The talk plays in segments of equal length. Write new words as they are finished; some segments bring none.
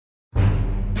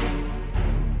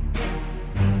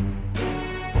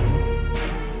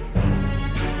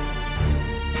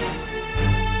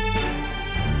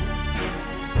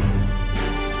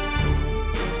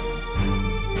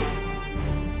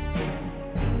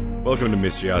Welcome to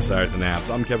Mystery Outsiders and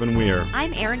Apps. I'm Kevin Weir.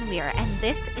 I'm Erin Weir, and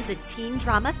this is a teen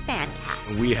drama fan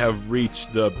cast. We have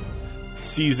reached the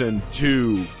Season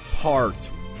 2, Part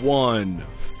 1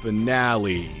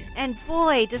 finale. And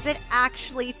boy, does it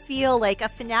actually feel like a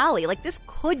finale. Like, this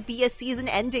could be a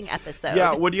season-ending episode.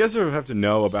 Yeah, what you guys have to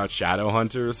know about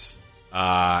Shadowhunters,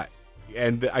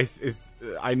 and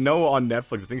I know on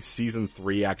Netflix, I think Season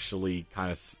 3 actually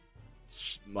kind of,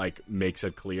 makes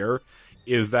it clear,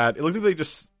 is that it looks like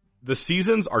the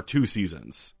seasons are 2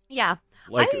 seasons. Yeah.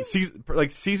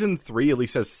 Season 3 at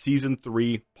least says Season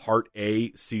 3 Part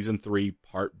A, Season 3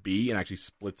 Part B, and actually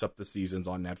splits up the seasons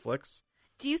on Netflix.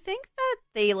 Do you think that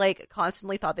they,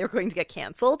 constantly thought they were going to get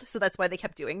canceled, so that's why they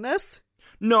kept doing this?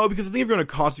 No, because I think if you're going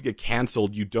to constantly get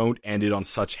canceled, you don't end it on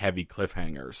such heavy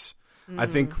cliffhangers. I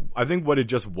think what it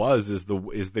just was is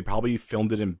they probably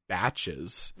filmed it in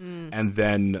batches, and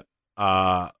then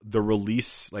the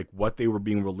release, what they were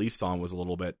being released on, was a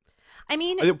little bit. I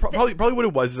mean, probably what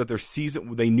it was is that their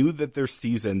season, they knew that their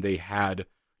season, they had,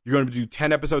 you're going to do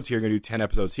 10 episodes here, you're going to do 10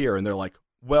 episodes here, and they're like,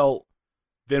 well,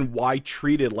 then why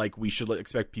treat it like we should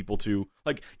expect people to,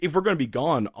 if we're going to be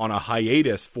gone on a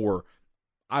hiatus for,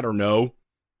 I don't know,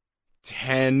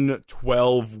 10,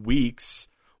 12 weeks,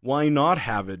 why not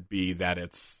have it be that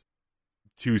it's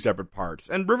 2 separate parts?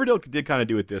 And Riverdale did kind of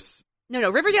do it this. No,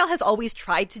 Riverdale has always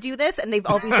tried to do this, and they've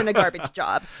always done a garbage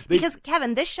job. Because,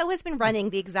 Kevin, this show has been running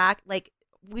the exact,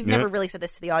 we've never really said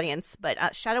this to the audience, but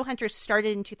Shadowhunters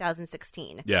started in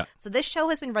 2016. Yeah. So this show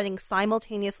has been running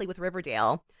simultaneously with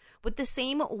Riverdale, with the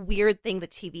same weird thing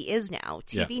that TV is now.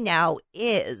 TV now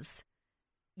is,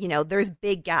 there's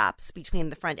big gaps between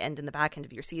the front end and the back end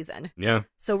of your season. Yeah.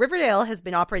 So Riverdale has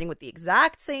been operating with the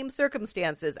exact same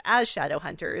circumstances as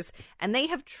Shadowhunters, and they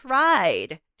have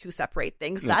tried to separate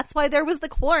things. That's why there was the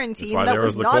quarantine. That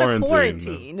was not a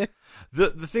quarantine.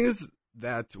 The thing is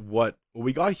that what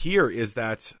we got here is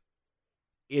that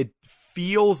it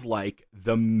feels like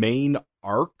the main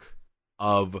arc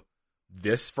of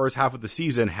this first half of the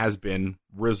season has been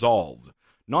resolved.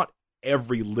 Not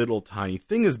every little tiny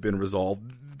thing has been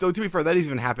resolved. Though, to be fair, that has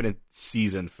even happened in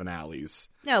season finales.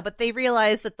 No, but they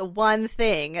realized that the one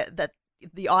thing that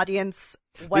the audience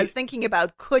was thinking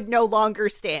about could no longer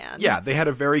stand. Yeah, they had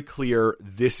a very clear,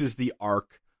 this is the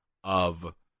arc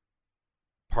of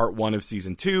Part 1 of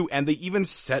Season 2, and they even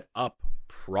set up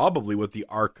probably what the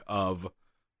arc of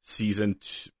Season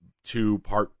 2,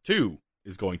 Part 2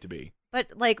 is going to be. But,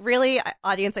 really,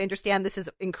 audience, I understand this is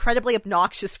incredibly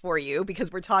obnoxious for you because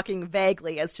we're talking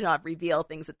vaguely as to not reveal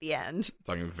things at the end.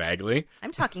 Talking vaguely?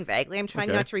 I'm talking vaguely. I'm trying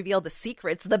not to reveal the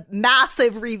secrets, the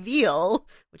massive reveal,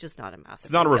 which is not a massive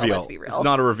It's not reveal, a reveal. Let's be real. It's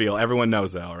not a reveal. Everyone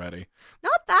knows that already.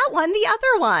 Not that one, the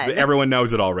other one. Everyone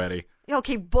knows it already.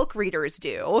 Okay, book readers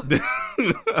do.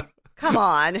 Come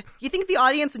on. You think the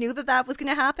audience knew that was going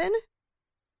to happen?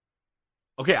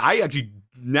 Okay, I actually...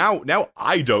 Now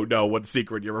I don't know what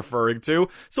secret you're referring to,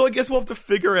 so I guess we'll have to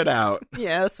figure it out.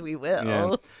 Yes, we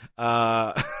will.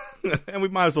 Yeah. And we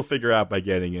might as well figure out by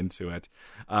getting into it.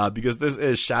 Because this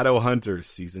is Shadowhunters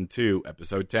Season 2,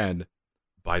 Episode 10,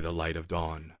 By the Light of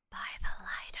Dawn. By the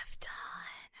Light of Dawn.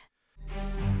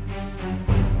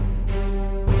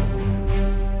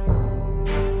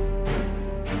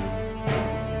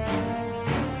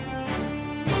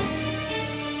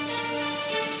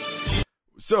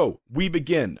 So, we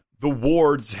begin. The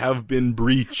wards have been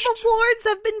breached. The wards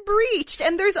have been breached,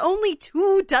 and there's only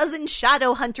 24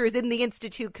 Shadowhunters in the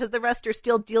Institute because the rest are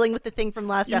still dealing with the thing from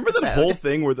last episode. Remember that whole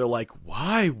thing where they're like,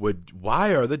 why would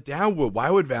the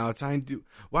Downworlds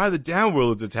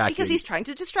attacking? Because he's trying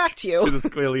to distract you. Because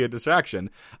it's clearly a distraction.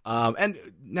 And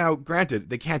now, granted,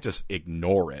 they can't just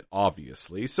ignore it,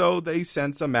 obviously. So they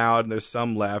sent some out, and there's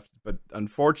some left. But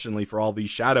unfortunately for all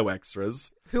these shadow extras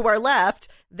who are left,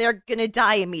 they're gonna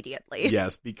die immediately.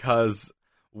 Yes, because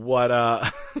what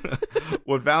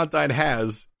Valentine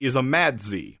has is a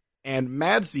Madzi. And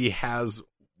Madzi has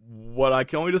what I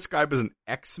can only describe as an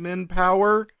X-Men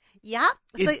power. Yeah.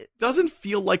 It doesn't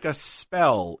feel like a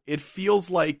spell. It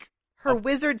feels like her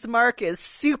wizard's mark is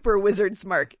super wizard's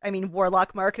mark. I mean,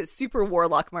 warlock mark is super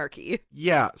warlock marky.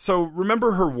 Yeah, so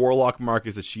remember her warlock mark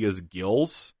is that she has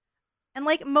gills? And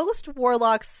most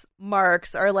warlocks'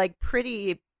 marks are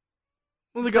pretty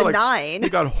they got benign. They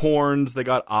got horns, they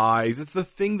got eyes. It's the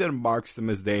thing that marks them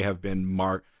as they have been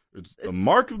marked. It's the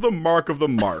mark of the mark of the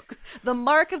mark. The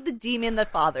mark of the demon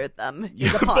that bothered them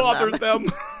is upon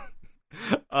them.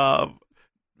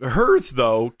 Hers,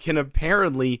 though, can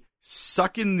apparently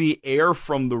suck in the air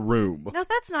from the room. No,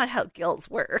 that's not how gills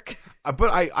work. But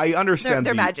I understand.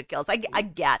 They're magic gills. I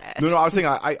get it. No, I was saying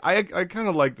I kind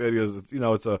of like that.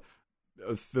 It's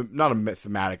not a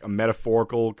thematic, a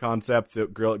metaphorical concept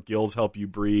that gills help you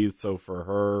breathe. So for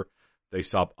her, they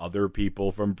stop other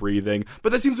people from breathing.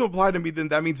 But that seems to imply to me then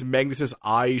that means Magnus's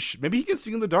eyes, maybe he can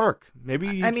see in the dark. Maybe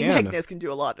he can. Magnus can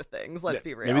do a lot of things, let's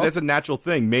be real. Maybe that's a natural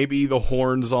thing. Maybe the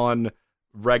horns on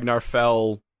Ragnar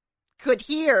Fell could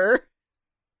hear.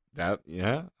 That,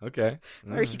 yeah, okay.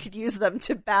 Or he could use them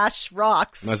to bash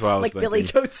rocks. That's what I was like thinking. Billy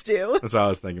Goats do. That's what I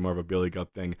was thinking, more of a Billy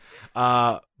Goat thing.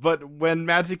 But when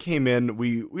Madsy came in,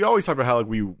 we always talked about how like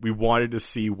we wanted to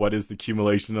see what is the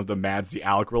accumulation of the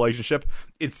Madsy-Alec relationship.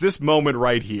 It's this moment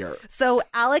right here. So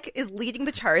Alec is leading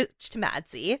the charge to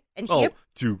Madsy. And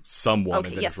to someone, okay,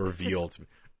 and then yes, it's revealed to me.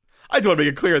 I just want to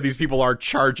make it clear, these people aren't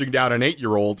charging down an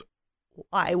 8-year-old.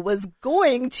 I was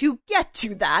going to get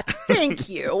to that. Thank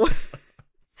you.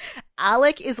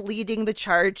 Alec is leading the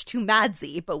charge to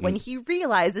Madsy, but when he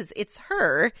realizes it's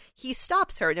her, he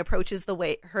stops her and approaches the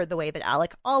way that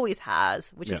Alec always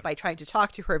has, which is by trying to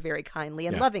talk to her very kindly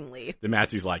and lovingly. The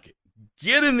Madsy's like,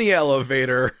 get in the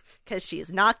elevator, because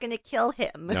she's not going to kill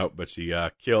him. No, but she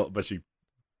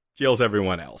kills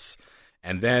everyone else,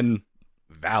 and then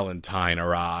Valentine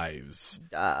arrives.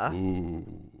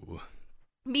 Ooh.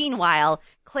 Meanwhile,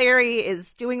 Clary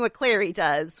is doing what Clary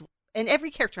does. And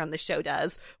every character on the show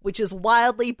does, which is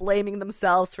wildly blaming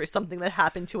themselves for something that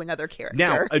happened to another character.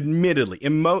 Now, admittedly,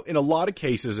 in a lot of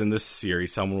cases in this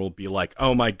series, someone will be like,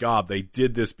 oh my god, they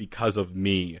did this because of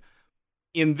me.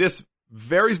 In this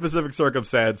very specific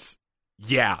circumstance,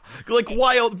 yeah. Like,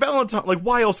 why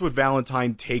else would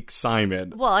Valentine take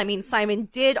Simon? Well, I mean, Simon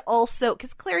did also,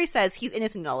 because Clary says he's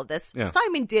innocent in all of this. Yeah.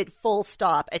 Simon did full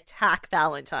stop attack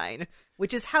Valentine,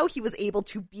 which is how he was able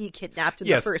to be kidnapped in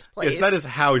the first place. Yes, that is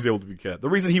how he's able to be kidnapped. The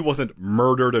reason he wasn't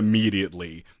murdered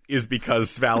immediately is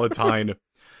because Valentine...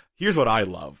 Here's what I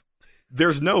love.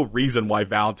 There's no reason why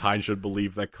Valentine should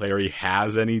believe that Clary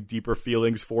has any deeper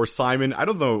feelings for Simon. I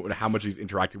don't know how much he's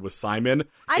interacted with Simon.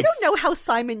 I don't know how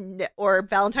Simon or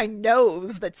Valentine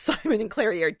knows that Simon and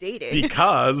Clary are dating.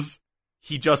 Because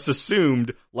he just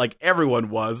assumed, like everyone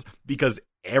was, because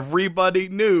everybody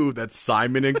knew that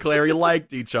Simon and Clary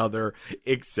liked each other,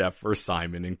 except for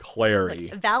Simon and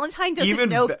Clary. Like, Valentine doesn't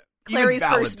know Clary's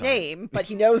first name, but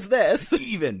he knows this.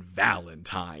 Even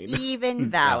Valentine. Even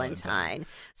Valentine.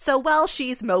 So while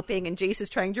she's moping and Jace is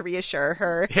trying to reassure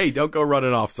her, hey, don't go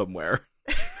running off somewhere.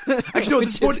 Actually,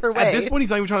 no, at this point, he's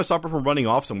not even trying to stop her from running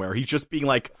off somewhere. He's just being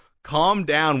like, calm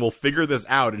down, we'll figure this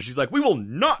out. And she's like, we will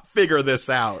not figure this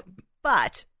out.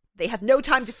 But they have no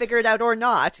time to figure it out or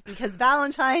not, because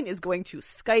Valentine is going to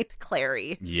Skype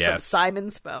Clary from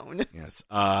Simon's phone. Yes.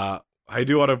 I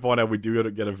do want to point out we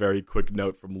do get a very quick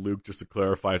note from Luke just to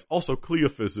clarify. Also,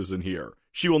 Cleophas isn't here.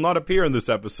 She will not appear in this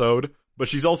episode, but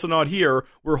she's also not here.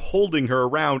 We're holding her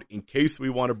around in case we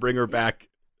want to bring her back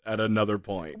at another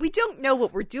point. We don't know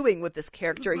what we're doing with this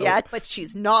character yet, but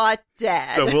she's not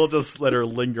dead. So we'll just let her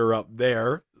linger up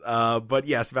there. But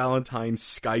yes, Valentine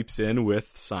Skypes in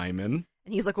with Simon.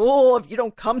 And he's like, oh, if you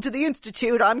don't come to the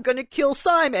Institute, I'm going to kill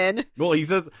Simon. Well, he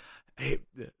says, hey,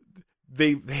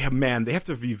 they have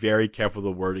to be very careful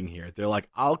with the wording here. They're like,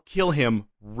 I'll kill him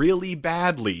really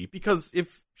badly, because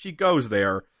if she goes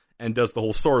there and does the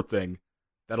whole sword thing,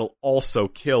 that'll also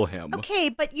kill him. Okay,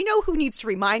 but you know who needs to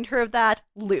remind her of that?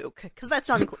 Luke. Because that's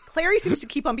not... Clary seems to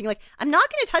keep on being like, I'm not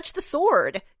going to touch the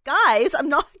sword. Guys, I'm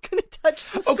not going to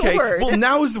touch the sword. Okay, well,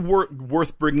 now is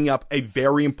worth bringing up a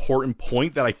very important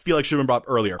point that I feel like should have been brought up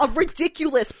earlier. A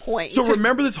ridiculous point. So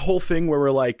remember this whole thing where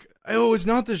we're like, oh, it's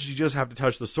not that you just have to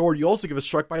touch the sword. You also give us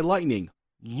struck by lightning.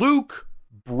 Luke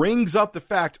brings up the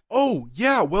fact, oh,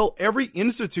 yeah, well, every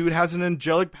institute has an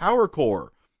angelic power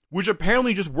core, which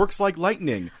apparently just works like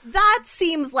lightning. That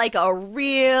seems like a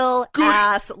real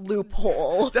ass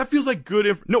loophole. That feels like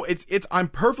good No, it's I'm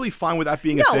perfectly fine with that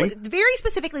being a thing. No, very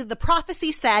specifically, the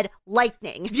prophecy said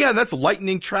lightning. Yeah, that's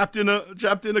lightning trapped in a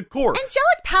core.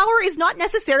 Angelic power is not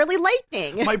necessarily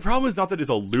lightning. My problem is not that it's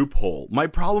a loophole. My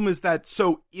problem is that,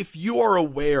 so if you are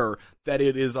aware that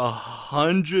it is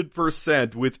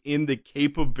 100% within the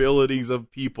capabilities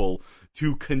of people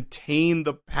to contain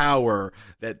the power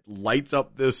that lights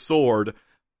up this sword,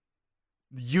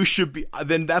 you should be,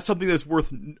 then that's something that's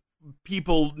worth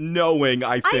people knowing,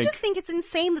 I think. I just think it's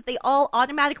insane that they all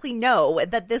automatically know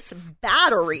that this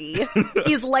battery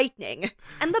is lightning.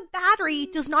 And the battery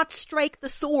does not strike the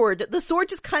sword. The sword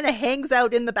just kind of hangs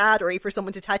out in the battery for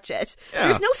someone to touch it. Yeah.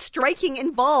 There's no striking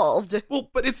involved. Well,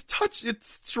 but it's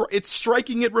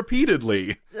striking it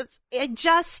repeatedly.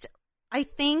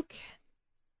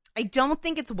 I don't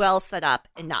think it's well set up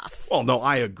enough. Well, no,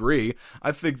 I agree.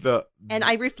 I think and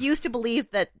I refuse to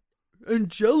believe that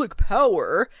angelic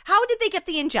power. How did they get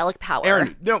the angelic power?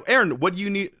 Aaron, what do you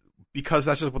need? because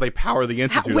that's just what they power the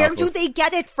Institute Where off do of. they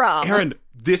get it from? Aaron,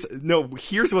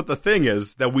 here's what the thing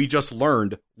is that we just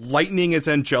learned. Lightning is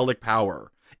angelic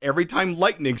power. Every time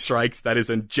lightning strikes, that is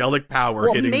angelic power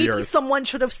hitting the maybe earth. someone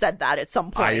should have said that at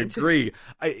some point. I agree.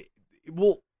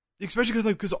 Especially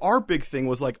because our big thing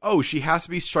was like, oh, she has to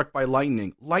be struck by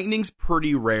lightning. Lightning's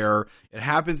pretty rare. It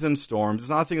happens in storms. It's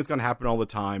not a thing that's going to happen all the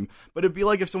time. But it'd be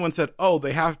like if someone said, oh,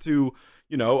 they have to,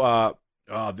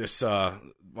 this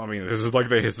is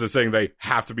like it's saying they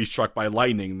have to be struck by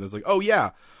lightning. And it's like, oh, yeah.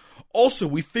 Also,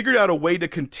 we figured out a way to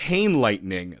contain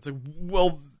lightning. It's like,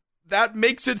 well, that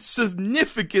makes it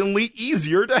significantly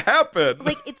easier to happen.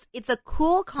 Like, it's a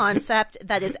cool concept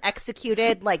that is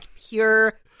executed like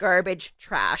pure garbage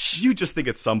trash. You just think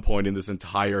at some point in this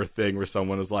entire thing where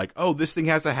someone is like, oh, this thing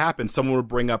has to happen, someone would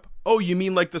bring up, oh, you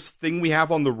mean like this thing we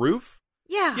have on the roof?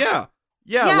 Yeah.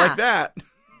 Yeah, like that.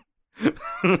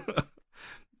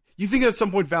 You think at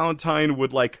some point Valentine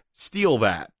would, like, steal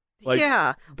that? Like,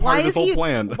 yeah. Part of his whole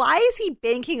plan. Why is he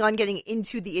banking on getting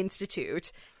into the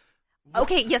Institute?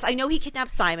 Okay, yes, I know he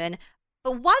kidnapped Simon,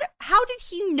 but how did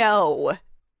he know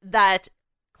that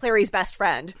Clary's best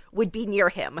friend would be near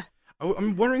him?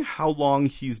 I'm wondering how long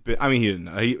he's been. I mean, he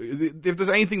didn't. If there's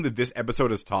anything that this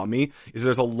episode has taught me, is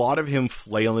there's a lot of him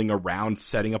flailing around,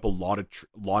 setting up a lot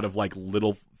of like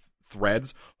little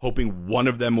threads, hoping one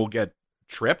of them will get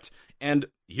tripped. And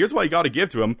here's what you got to give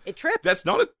to him: it tripped. That's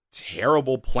not a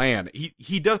terrible plan.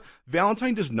 He does.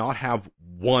 Valentine does not have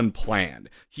one plan.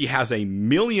 He has a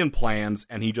million plans,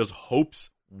 and he just hopes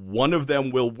one of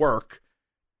them will work.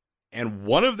 And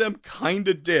one of them kind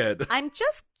of did. I'm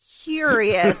just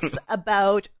curious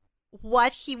about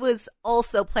what he was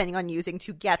also planning on using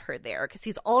to get her there, because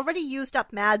he's already used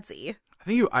up Madsy. I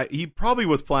think he probably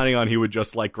was planning on he would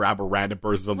just like grab a random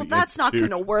person from the Institute. Well, that's not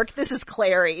going to work. This is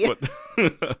Clary.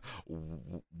 But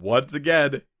once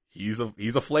again, he's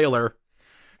a flailer.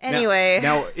 Anyway,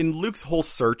 now in Luke's whole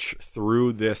search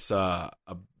through this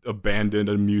abandoned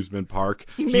amusement park,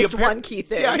 he missed one key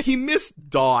thing. Yeah, he missed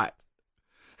Dot.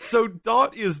 So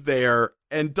Dot is there,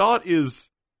 and Dot is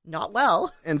not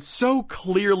well, and so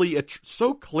clearly it's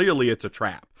a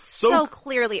trap. So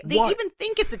clearly, they even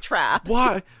think it's a trap.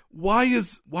 Why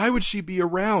would she be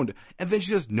around? And then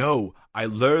she says, "No, I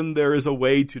learned there is a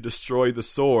way to destroy the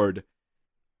sword.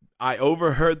 I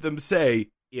overheard them say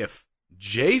if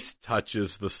Jace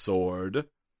touches the sword,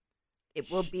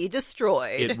 it will be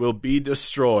destroyed. It will be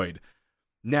destroyed."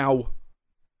 Now,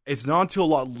 it's not until a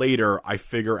lot later I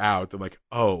figure out that, like,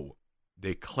 oh,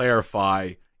 they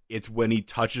clarify it's when he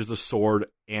touches the sword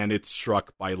and it's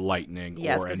struck by lightning.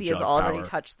 Yes, because he has already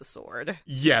touched the sword.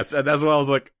 Yes, and that's why I was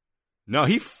like, no,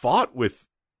 he fought with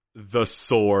the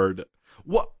sword.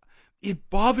 What? It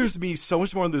bothers me so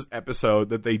much more in this episode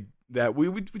that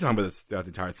we talk about this throughout the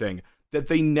entire thing, that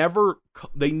they never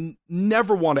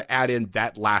want to add in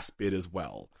that last bit as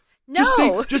well.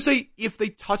 No. Just say if they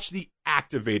touch the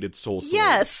activated soul sword.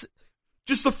 Yes.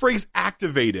 Just the phrase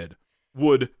activated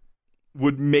would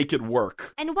make it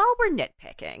work. And while we're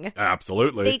nitpicking,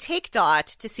 absolutely, they take Dot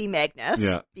to see Magnus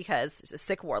because he's a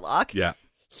sick warlock. Yeah.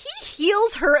 He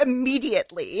heals her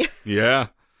immediately. Yeah.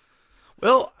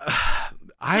 Well,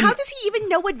 how does he even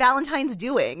know what Valentine's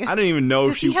doing? I don't even know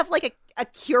if he have like a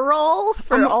cure-all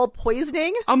for all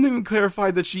poisoning? I'm not even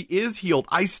clarified that she is healed.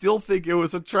 I still think it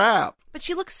was a trap. But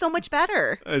she looks so much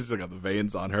better. She's got the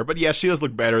veins on her. But yeah, she does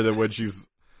look better than when she's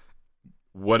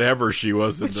whatever she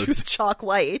was. She was chalk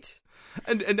white.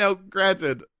 And now,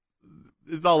 granted,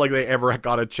 it's not like they ever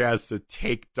got a chance to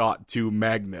take Dot to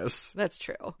Magnus. That's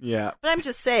true. Yeah. But I'm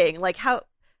just saying, like, how...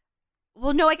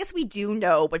 Well, no, I guess we do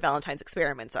know what Valentine's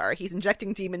experiments are. He's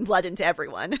injecting demon blood into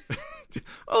everyone.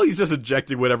 Well, he's just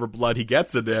injecting whatever blood he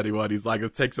gets into anyone. He's like,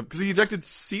 it takes him... Because he injected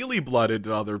Seelie blood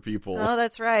into other people. Oh,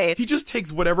 that's right. He just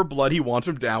takes whatever blood he wants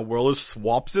from Downworld,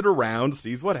 swaps it around,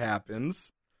 sees what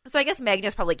happens. So I guess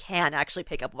Magnus probably can actually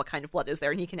pick up what kind of blood is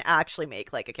there, and he can actually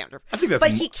make, like, a counter... I think that's...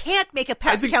 But he can't make a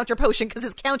counter potion because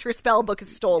his counter spell book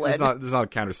is stolen. This is not a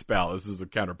counter spell. This is a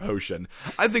counter potion.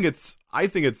 I think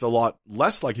it's a lot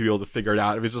less likely to be able to figure it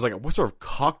out if it's just like, what sort of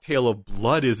cocktail of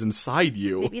blood is inside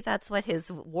you? Maybe that's what his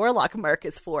warlock mark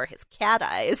is for, his cat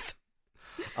eyes.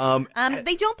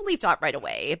 They don't believe Dot right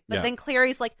away, but then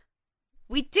Clary's like,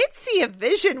 we did see a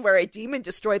vision where a demon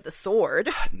destroyed the sword.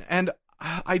 And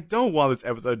I don't want this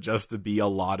episode just to be a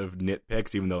lot of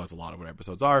nitpicks, even though that's a lot of what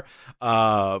episodes are.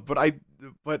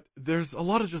 But there's a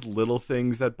lot of just little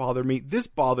things that bother me. This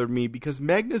bothered me because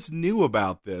Magnus knew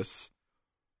about this.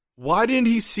 Why didn't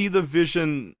he see the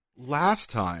vision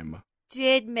last time?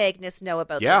 Did Magnus know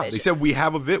about the vision? vision? They said we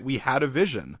had a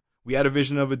vision. We had a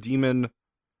vision of a demon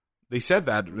They said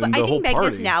that in But the I whole think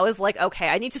Magnus party. now is like, okay,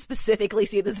 I need to specifically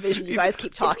see this vision you guys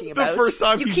keep talking the about. first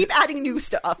time you he's- keep adding new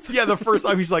stuff. Yeah, the first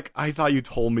time he's like, I thought you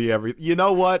told me everything. You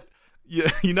know what?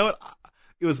 You know what?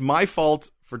 It was my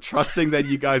fault for trusting that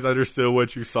you guys understood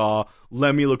what you saw.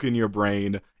 Let me look in your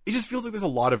brain. It just feels like there's a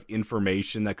lot of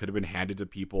information that could have been handed to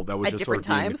people that was At just different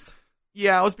sort of being, times.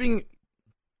 yeah, it was being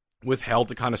withheld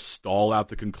to kind of stall out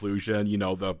the conclusion, you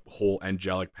know, the whole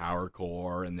angelic power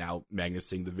core and now Magnus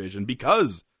seeing the vision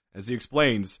because, as he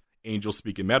explains, angels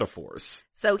speak in metaphors.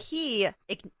 So he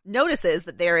notices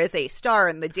that there is a star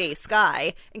in the day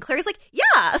sky, and Clary's like,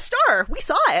 yeah, a star. We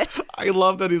saw it. I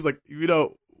love that he's like, you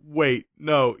know, wait,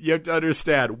 no, you have to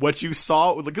understand what you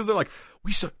saw, because they're like,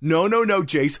 we saw, no,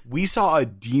 Jace, we saw a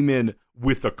demon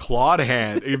with a clawed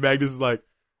hand. And Magnus is like,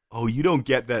 oh, you don't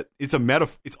get that. It's a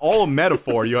metaphor. It's all a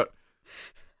metaphor.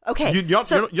 Okay. You're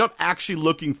not actually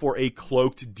looking for a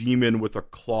cloaked demon with a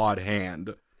clawed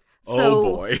hand. So, Oh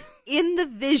boy. In the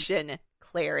vision,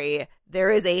 Clary, there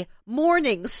is a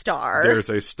morning star. There's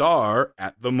a star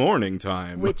at the morning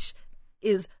time. which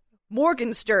is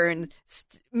Morgenstern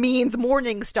means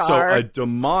morning star. So a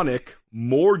demonic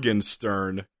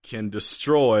Morgenstern can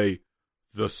destroy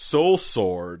the soul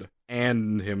sword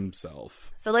and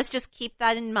himself. So let's just keep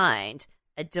that in mind.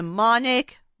 A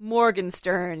demonic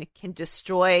Morgenstern can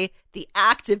destroy the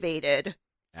activated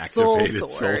soul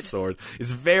sword.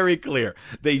 It's very clear.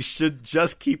 They should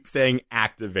just keep saying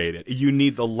activated. You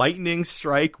need the lightning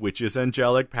strike, which is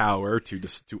angelic power, to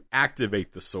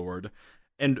activate the sword.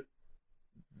 And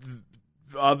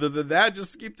other than that,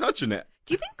 just keep touching it.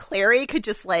 Do you think Clary could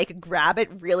just, like, grab it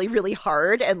really, really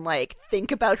hard and, like,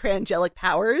 think about her angelic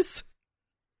powers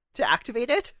to activate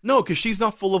it? No, because she's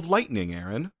not full of lightning,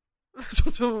 Aaron.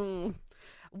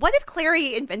 What if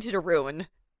Clary invented a rune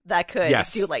that could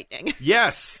do lightning?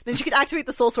 Yes. Then she could activate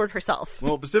the soul sword herself.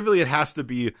 Well, specifically, it has to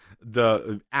be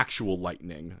the actual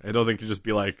lightning. I don't think it could just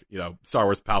be like, you know, Star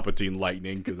Wars Palpatine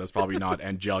lightning, because that's probably not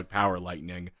angelic power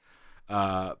lightning.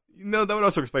 No, that would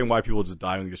also explain why people just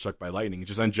die when they get struck by lightning. It's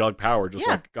just angelic power, just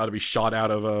like got to be shot out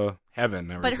of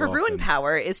heaven. But her rune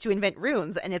power is to invent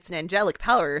runes, and it's an angelic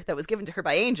power that was given to her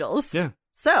by angels. Yeah.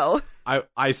 So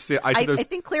I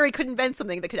think Clary could invent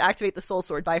something that could activate the soul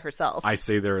sword by herself. I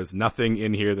say there is nothing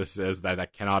in here that says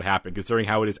that cannot happen, considering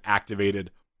how it is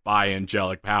activated by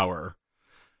angelic power.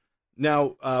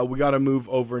 Now, we got to move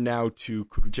over now to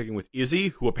quickly checking with Izzy,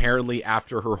 who apparently,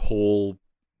 after her whole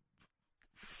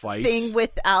fight thing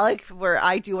with Alec, where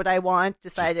I do what I want,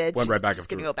 decided went right back just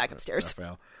going to go back upstairs.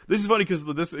 Raphael. This is funny because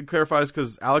this clarifies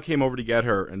because Alec came over to get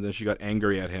her, and then she got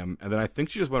angry at him, and then I think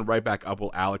she just went right back up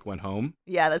while Alec went home.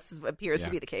 Yeah, this appears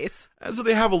to be the case. And so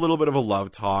they have a little bit of a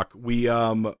love talk. We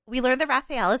learn that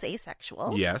Raphael is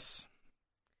asexual. Yes.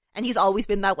 And he's always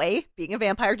been that way. Being a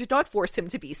vampire did not force him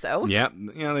to be so. Yeah,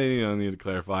 they need to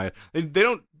clarify it. They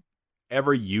don't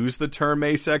ever use the term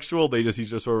asexual. He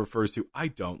just sort of refers to, I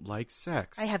don't like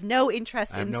sex. I have no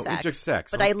interest in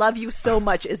sex. But I love you so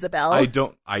much, Isabel.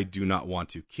 I do not want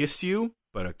to kiss you,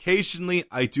 but occasionally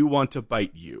I do want to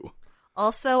bite you.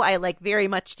 Also, I like very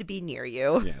much to be near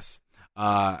you. Yes.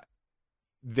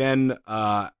 Then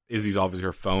Izzy's obviously,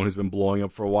 her phone has been blowing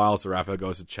up for a while, so Raphael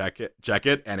goes to check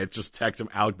it, and it just texts him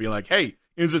Alec being like, hey,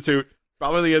 Institute,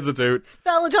 probably the Institute.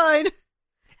 Valentine!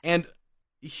 And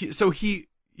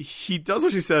he does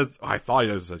what she says. Oh, I thought he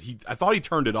does. I thought he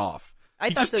turned it off.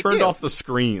 He just turned off the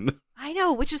screen. I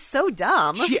know, which is so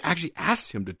dumb. She actually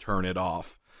asked him to turn it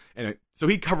off. And so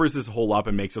he covers this whole up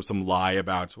and makes up some lie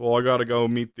about, well, I gotta go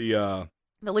meet the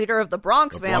leader of the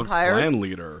Bronx vampires. Bronx clan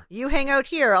leader. You hang out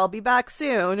here, I'll be back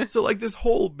soon. So, like, this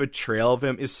whole betrayal of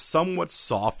him is somewhat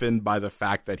softened by the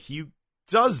fact that he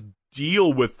does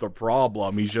deal with the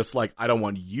problem. He's just like, I don't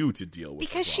want you to deal with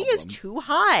because the she problem. is too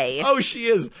high. Oh, she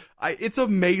is. It's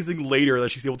amazing later that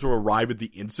she's able to arrive at the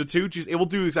Institute. She's able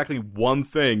to do exactly one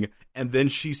thing, and then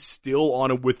she's still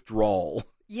on a withdrawal.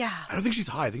 Yeah. I don't think she's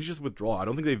high. I think she's just withdrawal. I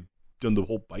don't think they've done the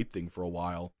whole bite thing for a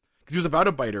while. Because he was about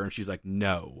to bite her, and she's like,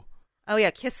 no. Oh,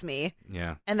 yeah, kiss me.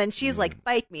 Yeah. And then she's like,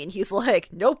 bite me. And he's like,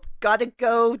 nope, gotta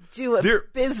go do a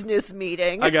business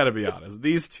meeting. I gotta be honest.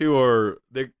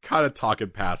 They're kind of talking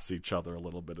past each other a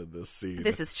little bit in this scene.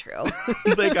 This is true.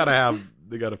 They gotta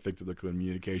fix the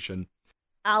communication.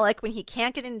 Alec, when he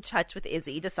can't get in touch with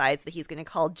Izzy, decides that he's going to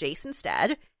call Jace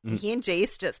instead. And he and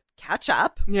Jace just catch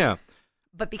up. Yeah.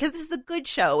 But because this is a good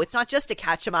show, it's not just to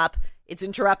catch him up, it's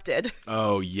interrupted.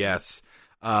 Oh, yes.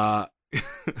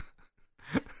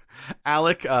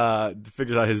 Alec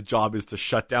figures out his job is to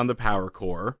shut down the power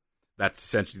core.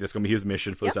 That's going to be his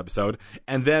mission for this episode.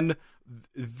 And then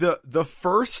the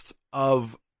first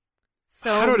of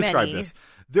how do I describe this?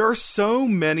 There are so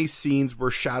many scenes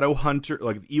where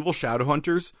evil shadow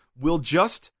hunters will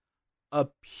just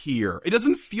appear. It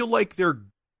doesn't feel like they're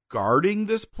guarding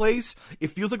this place.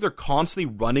 It feels like they're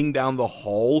constantly running down the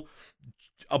hall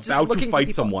about to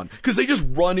fight someone, because they just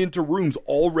run into rooms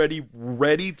already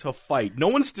ready to fight. No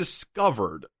one's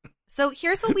discovered. So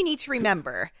here's what we need to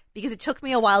remember, because it took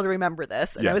me a while to remember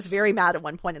this, and I was very mad at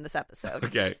one point in this episode.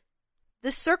 Okay.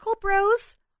 The Circle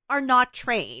Bros are not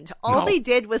trained. All they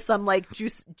did was some like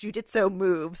jujitsu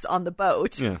moves on the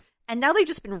boat. Yeah. And now they've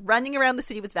just been running around the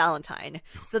city with Valentine.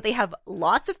 So they have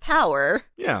lots of power.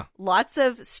 Yeah. Lots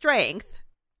of strength.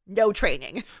 No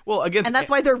training. Well, again, and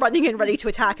that's why they're running in ready to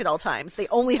attack at all times. They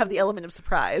only have the element of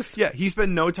surprise. Yeah, he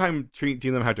spent no time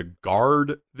teaching them how to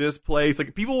guard this place.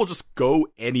 Like, people will just go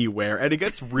anywhere, and it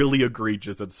gets really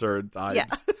egregious at certain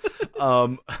times.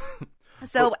 Yeah.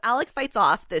 So Alec fights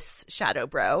off this Shadow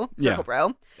Bro, Circle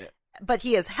Bro, but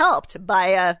he is helped by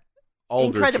a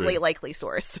incredibly likely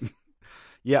source.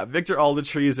 Yeah, Victor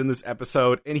Aldertree is in this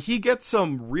episode, and he gets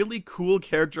some really cool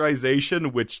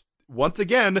characterization, which, once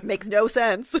again, makes no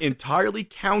sense. Entirely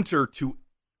counter to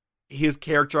his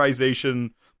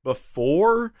characterization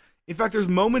before. In fact, there's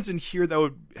moments in here that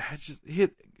would just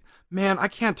hit. Man, I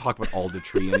can't talk about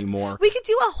Aldertree anymore. We could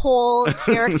do a whole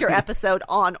character episode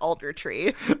on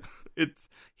Aldertree.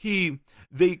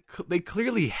 They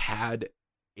clearly had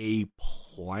a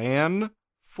plan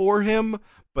for him,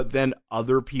 but then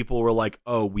other people were like,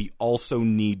 oh, we also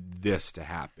need this to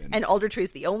happen. And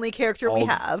Aldertree's the only character we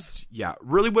have. Yeah,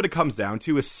 really what it comes down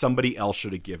to is somebody else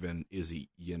should have given Izzy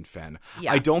Yin Fen.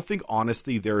 Yeah. I don't think,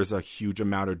 honestly, there is a huge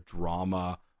amount of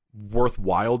drama,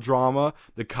 worthwhile drama,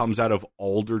 that comes out of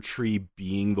Aldertree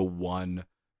being the one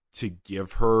to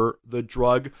give her the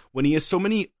drug, when he has so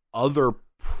many other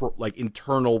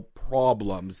internal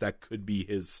problems that could be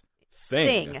his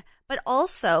thing. But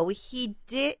also, he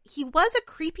was a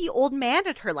creepy old man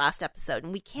at her last episode,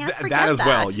 and we can't forget that. That as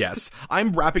well, yes.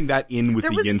 I'm wrapping that in with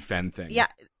the Yin Fen thing. Yeah,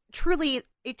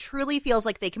 it truly feels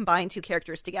like they combine two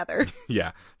characters together.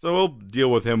 Yeah, so we'll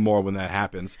deal with him more when that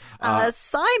happens.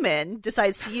 Simon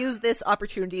decides to use this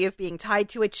opportunity of being tied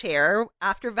to a chair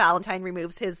after Valentine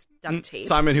removes his duct tape.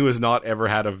 Simon, who has not ever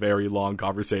had a very long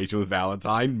conversation with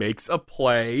Valentine, makes a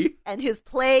play. And his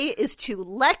play is to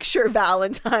lecture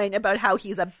Valentine about how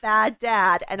he's a bad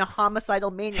dad and a homicidal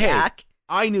maniac. Hey,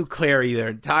 I knew Clary their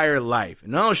entire life,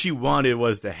 and all she wanted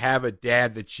was to have a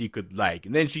dad that she could like.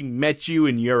 And then she met you,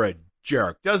 and you're a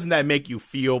jerk. Doesn't that make you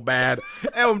feel bad?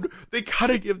 And they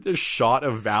kind of give this shot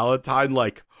of Valentine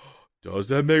like, does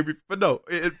that make me? But no,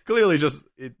 that's clearly just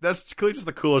the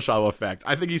Kuleshov effect.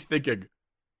 I think he's thinking,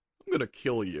 I'm gonna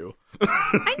kill you.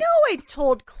 I know I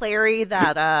told Clary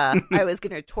that I was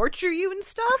gonna torture you and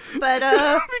stuff, but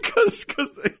because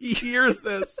he hears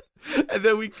this, and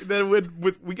then we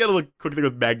get a quick thing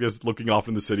with Magnus looking off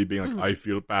in the city, being like, I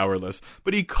feel powerless,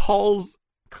 but he calls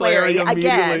Clary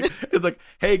immediately. Again. It's like,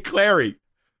 hey, Clary,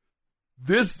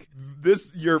 this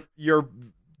your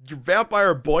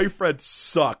vampire boyfriend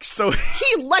sucks. So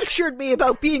he lectured me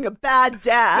about being a bad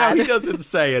dad. Now, he doesn't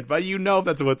say it, but you know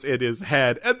that's what's in his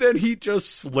head. And then he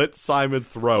just slit Simon's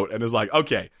throat and is like,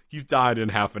 okay, he's dying in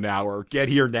half an hour. Get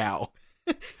here now.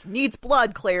 Needs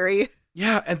blood, Clary.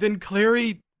 Yeah, and then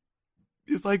Clary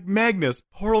is like, Magnus,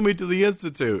 portal me to the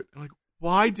Institute. I'm like,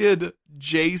 why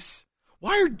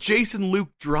are Jace and Luke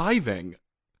driving?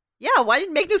 Yeah, why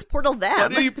didn't Magnus portal them? Why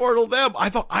did he portal them? I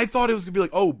thought it was going to be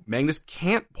like, oh, Magnus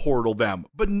can't portal them.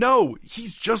 But no,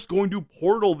 he's just going to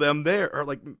portal them there. Or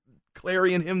like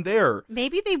Clary and him there.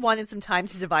 Maybe they wanted some time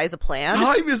to devise a plan.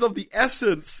 Time is of the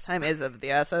essence. Time is of the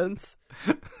essence.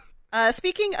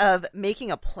 Speaking of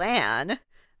making a plan,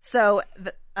 so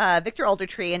Victor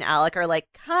Aldertree and Alec are like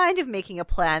kind of making a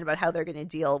plan about how they're going to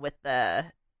deal with the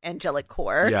angelic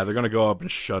core. Yeah, they're going to go up and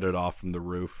shut it off from the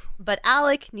roof. But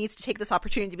Alec needs to take this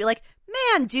opportunity to be like,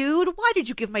 man, dude, why did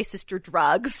you give my sister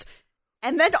drugs?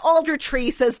 And then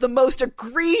Aldertree says the most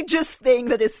egregious thing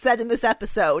that is said in this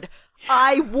episode.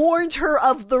 I warned her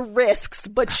of the risks,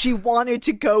 but she wanted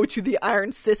to go to the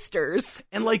Iron Sisters.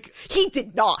 And like, he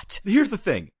did not. Here's the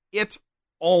thing. It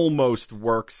almost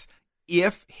works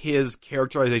if his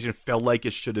characterization felt like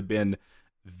it should have been,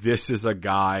 this is a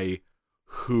guy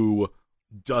who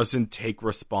doesn't take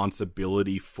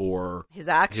responsibility for his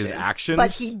actions.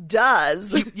 But he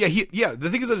does. The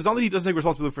thing is that it's not that he doesn't take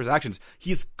responsibility for his actions.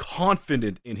 He is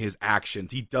confident in his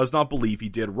actions. He does not believe he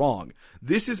did wrong.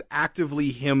 This is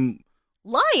actively him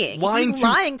lying. He's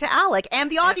lying to Alec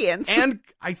and the audience. And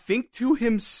I think to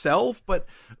himself, but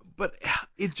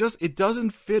it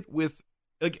doesn't fit with,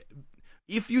 like,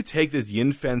 if you take this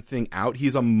Yin Fen thing out,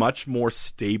 he's a much more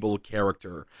stable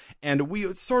character. And we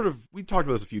talked about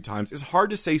this a few times. It's hard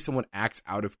to say someone acts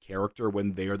out of character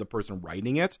when they are the person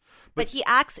writing it. But he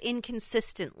acts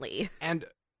inconsistently. And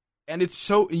it's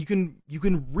so, you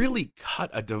can really cut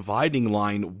a dividing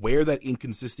line where that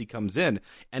inconsistency comes in.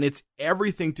 And it's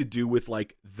everything to do with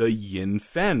like the Yin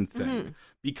Fen thing.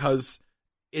 Because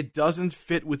it doesn't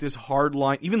fit with his hard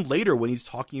line. Even later when he's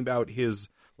talking about his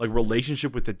like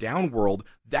relationship with the downworld,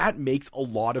 that makes a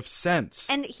lot of sense.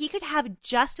 And he could have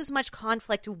just as much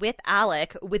conflict with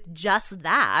Alec with just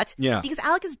that. Yeah. Because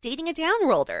Alec is dating a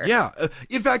downworlder. Yeah.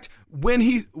 In fact, when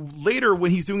he's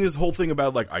doing his whole thing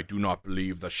about like, I do not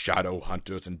believe the shadow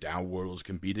hunters and downworlders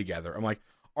can be together. I'm like,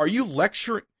 are you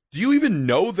lecturing? Do you even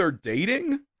know they're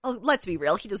dating? Oh, let's be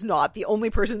real. He does not. The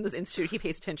only person in this institute he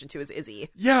pays attention to is Izzy.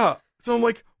 Yeah. So I'm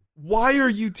like, why are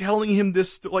you telling him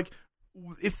this? Like,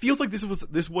 it feels like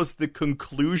this was the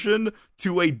conclusion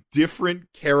to a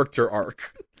different character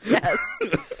arc. Yes.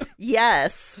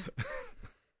 Yes.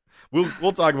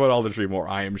 We'll talk about all the tree more,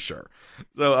 I am sure.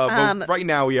 So, but right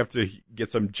now we have to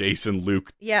get some Jason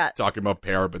Luke talking about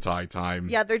parabatai time.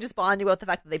 Yeah, they're just bonding about the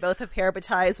fact that they both have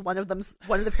parabatais. One of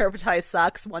the parabatais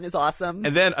sucks. One is awesome.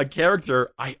 And then a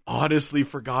character I honestly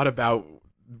forgot about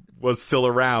was still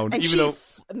around,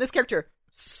 and this character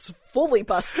fully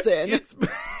busts in. It's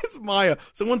Maya.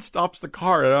 Someone stops the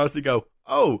car and I honestly go,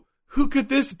 "Oh, who could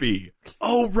this be?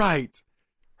 Oh, right.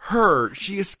 Her.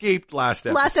 She escaped last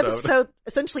episode." Last episode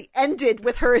essentially ended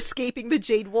with her escaping the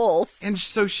Jade Wolf. And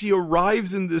so she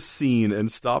arrives in this scene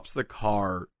and stops the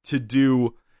car to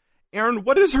do... Aaron,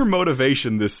 what is her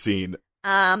motivation this scene?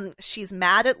 She's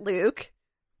mad at Luke.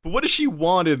 But what does she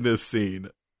want in this scene?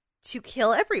 To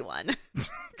kill everyone.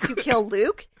 To kill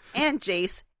Luke and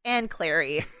Jace and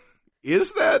Clary.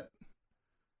 Is that...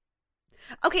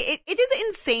 Okay, it is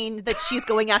insane that she's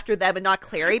going after them and not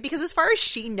Clary, because as far as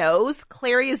she knows,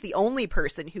 Clary is the only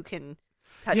person who can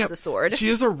touch the sword. She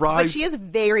has arrived... But she is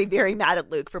very, very mad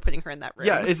at Luke for putting her in that room.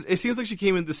 Yeah, it seems like she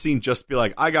came in the scene just to be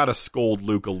like, I gotta scold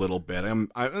Luke a little bit.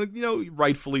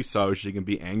 Rightfully so, she can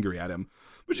be angry at him.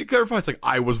 But she clarifies, like,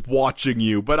 I was watching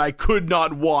you, but I could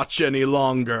not watch any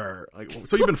longer. Like,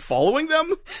 so you've been following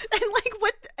them? And like,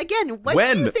 what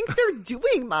do you think they're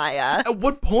doing, Maya? At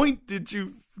what point did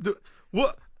you...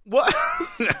 What?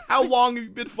 How long have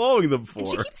you been following them for? And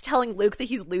she keeps telling Luke that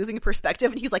he's losing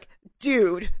perspective, and he's like,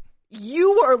 dude,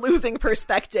 you are losing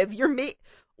perspective.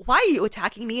 Why are you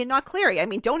attacking me and not Clary? I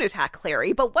mean, don't attack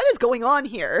Clary, but what is going on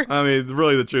here? I mean,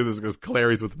 really the truth is because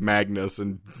Clary's with Magnus,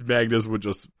 and Magnus would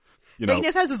just,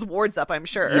 Magnus has his wards up, I'm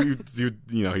sure.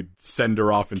 He'd send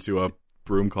her off into a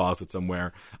broom closet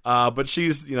somewhere. But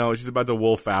she's about to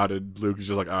wolf out, and Luke is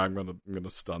just like, I'm gonna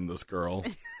stun this girl.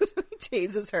 He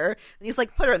tases her, and he's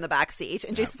like, put her in the back seat.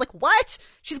 And Jason's like, what?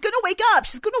 She's gonna wake up.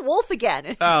 She's gonna wolf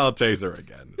again. I'll tase her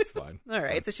again. It's fine. All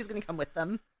right, so she's gonna come with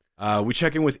them. We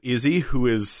check in with Izzy, who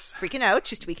is freaking out.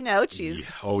 She's tweaking out.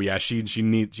 She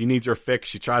needs her fix.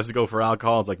 She tries to go for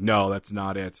alcohol. It's like, no, that's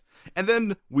not it. And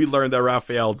then we learn that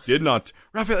Raphael did not.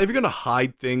 Raphael, if you're gonna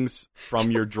hide things from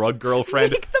your drug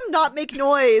girlfriend, make them not make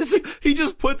noise. He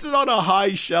just puts it on a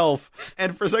high shelf.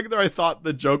 And for a second there, I thought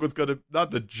the joke was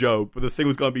not the joke, but the thing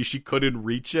was gonna be she couldn't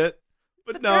reach it.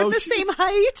 But no, they're the same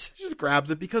height. She just grabs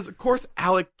it because, of course,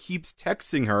 Alec keeps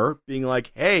texting her, being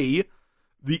like, "Hey,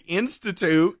 the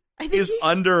Institute is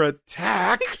under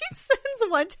attack." I think he sends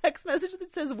one text message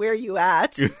that says, "Where you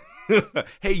at?"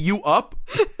 Hey, you up?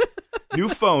 New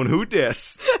phone, who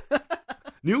dis?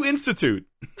 New Institute,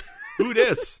 who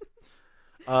dis?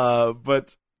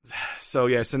 So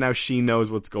now she knows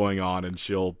what's going on, and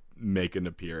she'll make an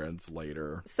appearance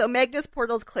later. So Magnus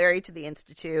portals Clary to the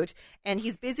Institute, and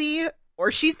she's busy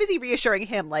reassuring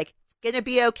him, like, gonna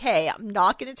be okay. I'm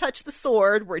not gonna touch the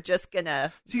sword. We're just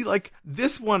gonna see, like,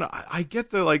 this one. I get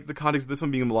the context of this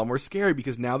one being a lot more scary,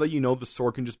 because now that the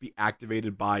sword can just be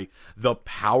activated by the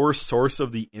power source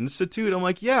of the Institute, I'm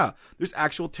like, yeah, there's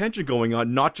actual tension going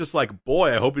on, not just like,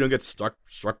 boy, I hope you don't get struck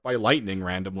by lightning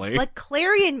randomly. But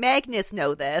Clary and Magnus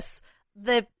know this.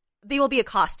 They will be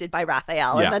accosted by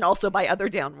Raphael and then also by other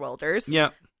downworlders. Yeah.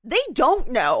 They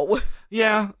don't know.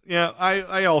 Yeah,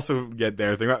 I also get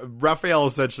their thing. Raphael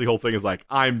essentially, whole thing is like,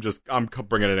 I'm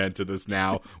bringing an end to this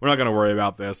now. We're not going to worry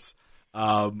about this.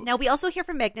 Now, we also hear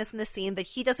from Magnus in the scene that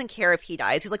he doesn't care if he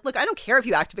dies. He's like, look, I don't care if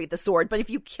you activate the sword, but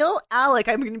if you kill Alec,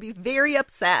 I'm going to be very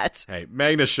upset. Hey,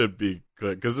 Magnus should be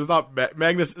good, because it's not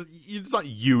Magnus. It's not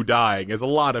you dying. It's a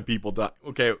lot of people die.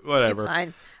 Okay, whatever. It's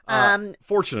fine.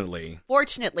 Fortunately,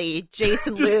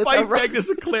 Jason despite Luke Magnus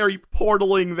and Clary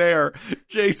portaling there,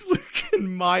 Jace, Luke,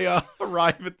 and Maya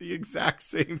arrive at the exact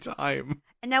same time.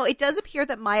 And now it does appear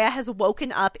that Maya has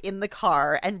woken up in the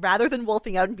car, and rather than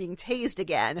wolfing out and being tased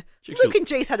again, Luke and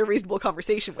Jace had a reasonable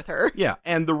conversation with her. Yeah,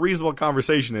 and the reasonable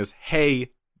conversation is,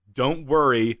 hey, don't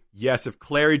worry. Yes, if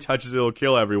Clary touches it, it'll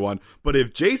kill everyone. But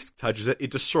if Jace touches it, it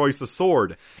destroys the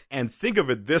sword. And think of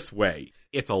it this way.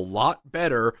 It's a lot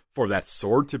better for that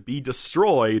sword to be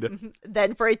destroyed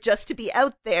than for it just to be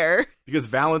out there. Because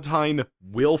Valentine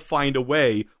will find a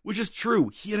way, which is true.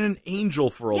 He had an angel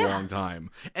for a long time.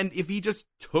 And if he just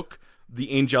took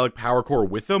the angelic power core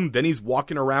with him, then he's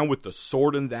walking around with the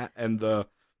sword and that and the...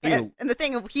 And the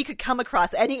thing, he could come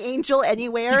across any angel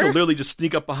anywhere. He could literally just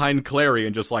sneak up behind Clary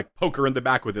and just, like, poke her in the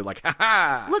back with it, like,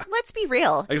 ha-ha! Look, let's be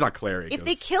real. It's not Clary. If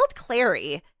they killed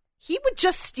Clary, he would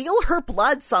just steal her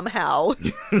blood somehow.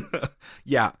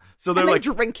 Yeah. So they're and then like,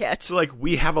 drink it. So, like,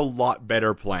 we have a lot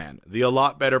better plan. The a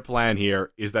lot better plan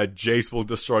here is that Jace will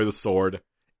destroy the sword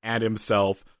and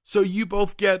himself. So you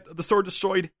both get the sword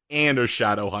destroyed and a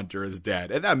Shadow Hunter is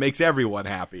dead. And that makes everyone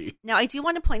happy. Now, I do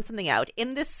want to point something out.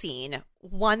 In this scene,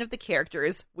 one of the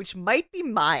characters, which might be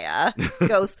Maya,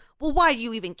 goes, well, why do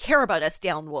you even care about us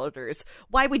downworlders?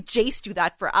 Why would Jace do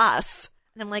that for us?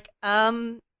 And I'm like,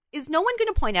 is no one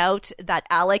going to point out that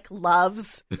Alec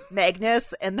loves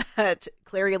Magnus and that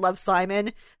Clary loves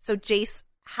Simon? So Jace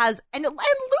has, and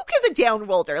Luke is a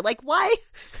downworlder. Like, why?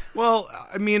 Well,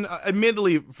 I mean,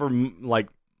 admittedly, for, like,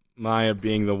 Maya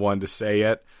being the one to say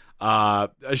it,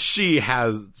 she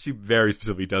very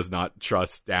specifically does not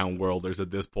trust downworlders at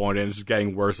this point, and it's just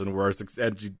getting worse and worse,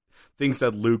 and she thinks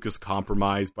that Luke is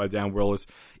compromised by downworlders.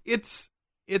 It's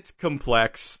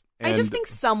complex. I just think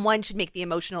someone should make the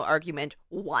emotional argument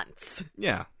once.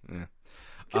 Yeah.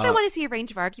 Because I want to see a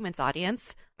range of arguments,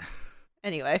 audience.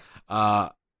 Anyway.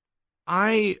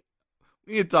 We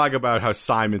need to talk about how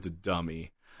Simon's a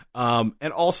dummy.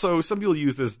 And also, some people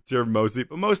use this term mostly,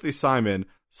 but mostly Simon,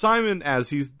 as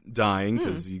he's dying,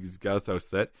 because he's got a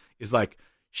thirst that, is like,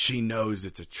 she knows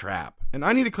it's a trap. And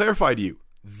I need to clarify to you,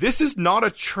 this is not a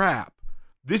trap.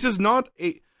 This is not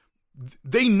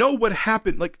they know what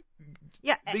happened, like,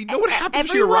 yeah, they know what happens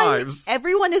when she arrives.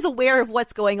 Everyone is aware of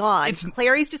what's going on.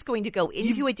 Clary's just going to go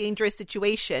into a dangerous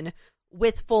situation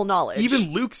with full knowledge.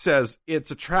 Even Luke says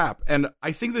it's a trap, and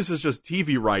I think this is just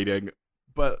TV writing,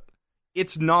 but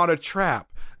it's not a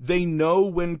trap. They know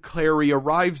when Clary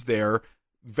arrives there,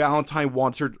 Valentine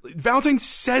wants her... Valentine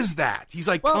says that. He's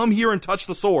like, come here and touch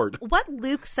the sword. What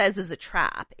Luke says is a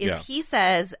trap is he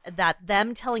says that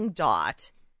them telling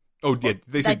Dot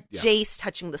Jace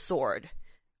touching the sword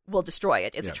will destroy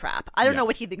it is a trap. I don't know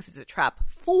what he thinks is a trap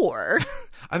for.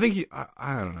 I think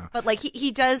I don't know. But like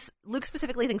he does, Luke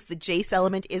specifically thinks the Jace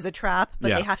element is a trap, but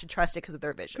they have to trust it because of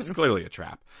their vision. It's clearly a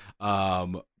trap.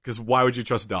 Because why would you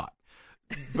trust Dot?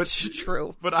 But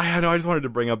true. But I just wanted to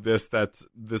bring up this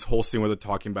whole scene where they're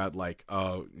talking about like,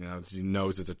 she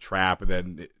knows it's a trap, and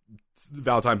then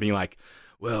Valentine being like,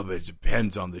 well, but it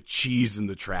depends on the cheese in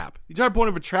the trap. The entire point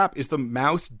of a trap is the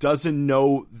mouse doesn't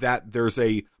know that there's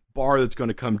a bar that's going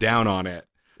to come down on it.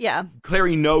 Yeah.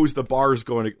 Clary knows the bar is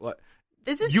going to...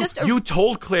 This is you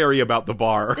told Clary about the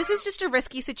bar. This is just a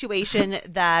risky situation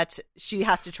that she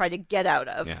has to try to get out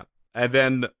of. Yeah. And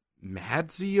then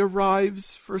Madsy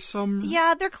arrives for some...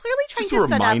 Yeah, they're clearly trying to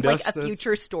set up like a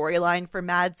future storyline for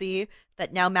Madsy,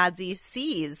 that now Madsy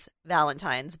sees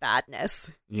Valentine's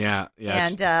badness. Yeah.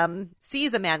 And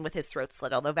sees a man with his throat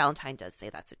slit, although Valentine does say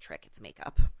that's a trick, it's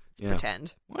makeup.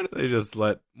 Pretend. Why do they just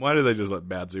let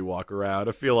Madsy walk around?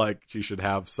 I feel like she should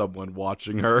have someone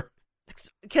watching her.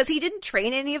 Because he didn't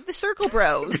train any of the Circle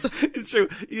Bros. It's true.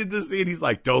 In the scene, he's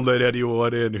like, "Don't let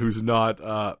anyone in who's not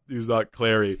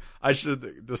Clary." I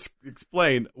should just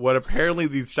explain what apparently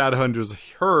these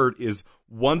Shadowhunters heard is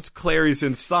once Clary's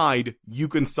inside, you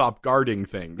can stop guarding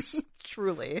things.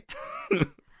 Truly.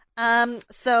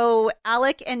 So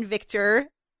Alec and Victor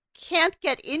can't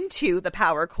get into the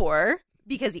power core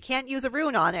because he can't use a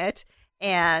rune on it.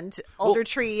 And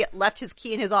Aldertree left his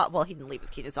key in his office. Well, he didn't leave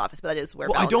his key in his office, but that is where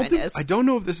Valentine is. I don't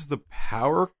know if this is the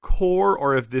power core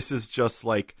or if this is just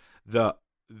like the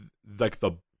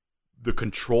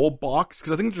control box,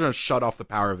 because I think they're going to shut off the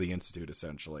power of the Institute,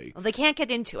 essentially. Well, they can't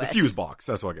get into it. The fuse box,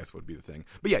 that's what I guess would be the thing.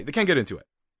 But yeah, they can't get into it.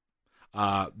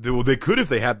 They could if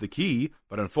they had the key,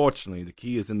 but unfortunately, the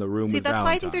key is in the room with Valentine. See, that's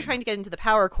why I think they're trying to get into the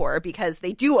power core, because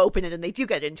they do open it and they do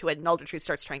get into it, and Aldertree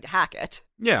starts trying to hack it.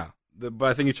 Yeah. But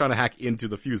I think he's trying to hack into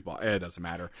the fuse box. It doesn't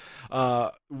matter.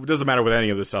 It doesn't matter what any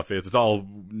of this stuff is. It's all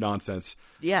nonsense.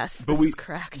 Yes, this is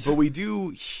correct. But we do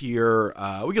hear,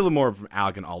 we get a little more from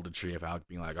Alec and Aldertree of Alec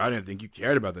being like, I didn't think you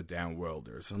cared about the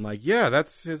Downworlders. I'm like, yeah,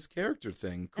 that's his character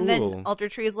thing. Cool. And then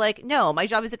Aldertree is like, no, my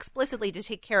job is explicitly to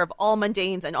take care of all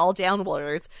mundanes and all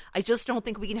Downworlders. I just don't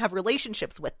think we can have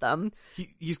relationships with them.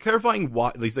 He's clarifying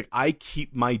why. He's like, I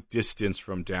keep my distance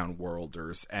from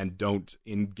Downworlders and don't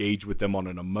engage with them on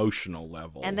an emotional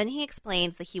level. And then he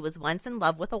explains that he was once in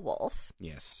love with a wolf.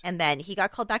 Yes. And then he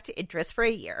got called back to Idris for a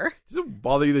year. Does it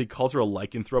bother you that he calls her a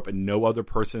lycanthrope and no other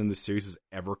person in the series has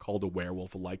ever called a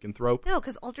werewolf a lycanthrope? No,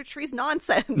 because Aldertree's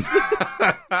nonsense.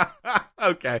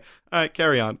 Okay. All right,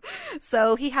 carry on.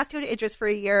 So he has to go to Idris for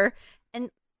a year. And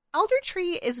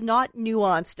Aldertree is not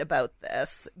nuanced about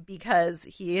this because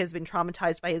he has been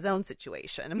traumatized by his own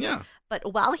situation. Yeah.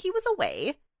 But while he was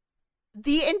away,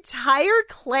 the entire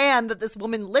clan that this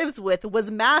woman lives with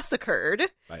was massacred.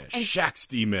 By a Shax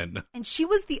demon. And she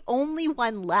was the only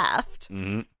one left.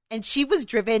 Mm-hmm. And she was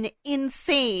driven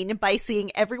insane by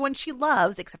seeing everyone she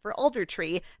loves, except for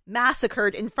Aldertree,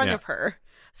 massacred in front of her.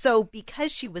 So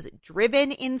because she was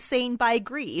driven insane by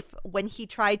grief, when he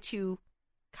tried to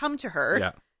come to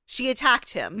her, she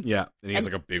attacked him. Yeah, and he has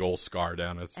like a big old scar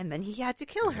down it. And then he had to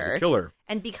kill her.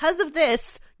 And because of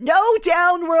this, no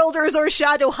Downworlders or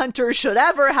Shadowhunters should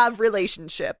ever have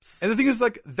relationships. And the thing is,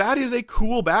 like, that is a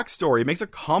cool backstory. It makes a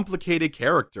complicated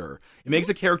character. It makes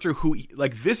a character who,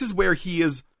 like, this is where he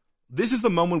is. This is the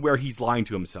moment where he's lying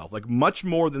to himself, like much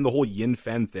more than the whole Yin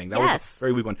Fen thing. That was a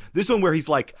very weak one. This one where he's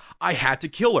like, I had to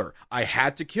kill her. I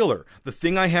had to kill her. The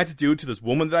thing I had to do to this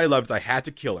woman that I loved, I had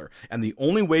to kill her. And the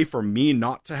only way for me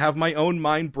not to have my own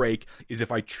mind break is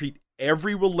if I treat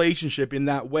every relationship in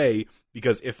that way.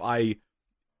 Because if I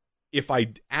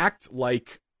act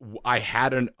like I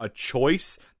had a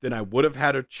choice, then I would have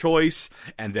had a choice,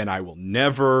 and then I will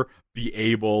never be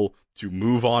able to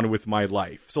move on with my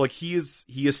life. So like he is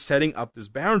setting up this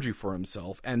boundary for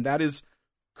himself, and that is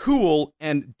cool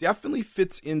and definitely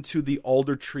fits into the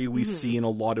Aldertree we see in a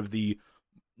lot of the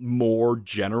more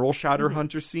general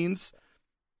Shadowhunter scenes.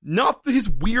 Not his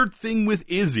weird thing with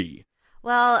Izzy.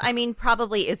 Well, I mean,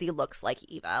 probably Izzy looks like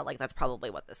Eva. Like, that's probably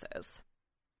what this is.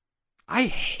 I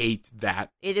hate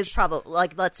that. It is probably,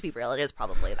 like, let's be real, it is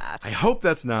probably that. I hope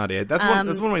that's not it. That's one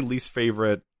of my least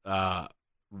favorite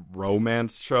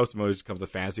romance shows. When it just comes to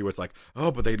fantasy where it's like,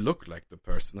 oh, but they look like the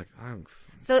person. Like, I don't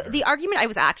So the argument I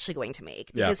was actually going to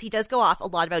make, because he does go off a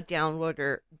lot about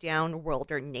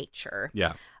downworlder nature.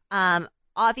 Yeah.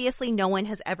 Obviously, no one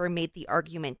has ever made the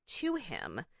argument to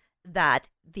him that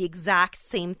the exact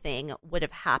same thing would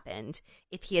have happened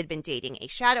if he had been dating a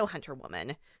Shadowhunter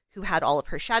woman who had all of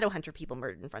her Shadowhunter people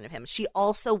murdered in front of him. She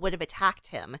also would have attacked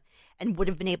him and would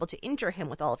have been able to injure him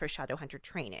with all of her Shadowhunter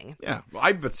training. Yeah,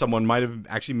 I bet someone might have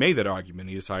actually made that argument.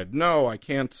 He decided, no, I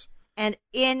can't. And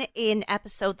in an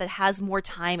episode that has more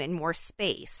time and more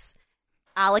space,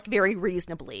 Alec very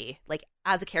reasonably, like,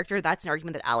 as a character, that's an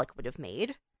argument that Alec would have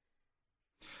made.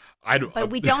 But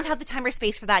we don't have the time or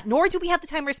space for that, nor do we have the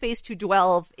time or space to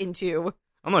delve into...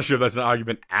 I'm not sure if that's an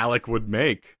argument Alec would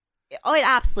make. Oh, it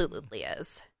absolutely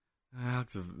is.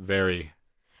 Alec's a very...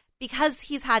 Because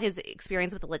he's had his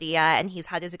experience with Lydia and he's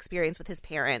had his experience with his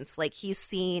parents, like, he's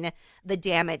seen the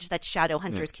damage that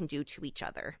Shadowhunters can do to each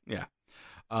other. Yeah.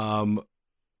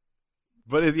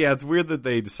 But it's weird that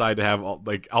they decide to have,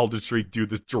 like, Aldertree do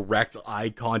this direct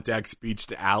eye contact speech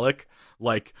to Alec.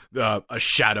 Like, a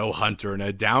Shadowhunter and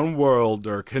a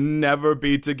Downworlder can never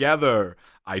be together.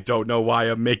 I don't know why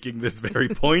I'm making this very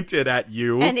pointed at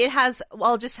you. And it has,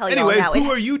 well, I'll just tell you all now. Anyway, who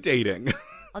are you dating?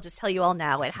 I'll just tell you all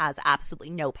now, it has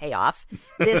absolutely no payoff.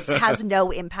 This has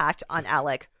no impact on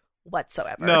Alec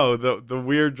whatsoever. No, the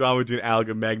weird drama between Alec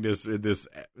and Magnus in this,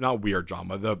 not weird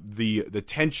drama, the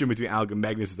tension between Alec and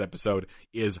Magnus this episode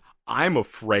is, I'm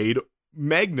afraid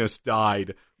Magnus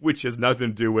died, which has nothing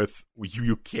to do with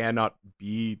you cannot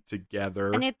be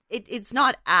together. And it's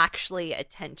not actually a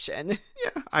tension.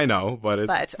 Yeah, I know,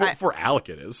 but for Alec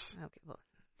it is. Okay,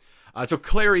 well. So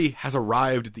Clary has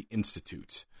arrived at the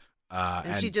Institute.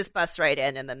 And she just busts right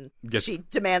in, and then she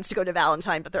demands to go to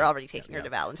Valentine, but they're already taking her to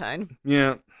Valentine.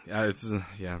 Yeah,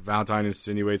 Valentine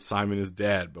insinuates Simon is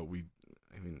dead, but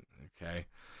okay.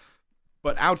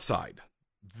 But outside,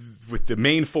 with the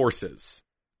main forces,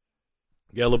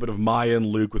 get a little bit of Maya and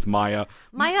Luke with Maya.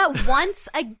 Maya, once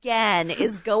again,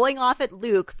 is going off at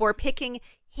Luke for picking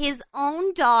his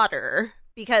own daughter,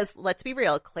 because, let's be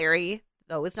real, Clary,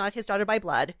 though is not his daughter by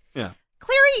blood,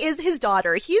 Clary is his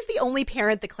daughter. He's the only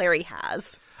parent that Clary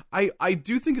has. I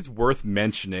do think it's worth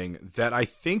mentioning that I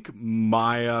think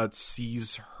Maya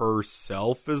sees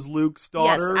herself as Luke's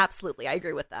daughter. Yes, absolutely. I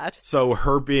agree with that. So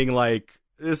her being like,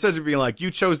 essentially being like, you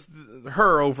chose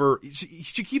her over,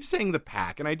 she keeps saying the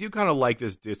pack, and I do kind of like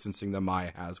this distancing that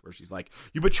Maya has where she's like,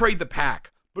 you betrayed the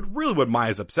pack. But really what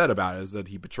Maya's upset about is that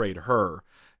he betrayed her.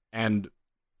 And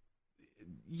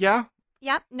yeah.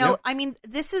 Yeah, no, yeah. I mean,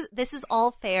 this is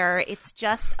all fair. It's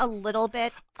just a little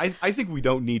bit. I think we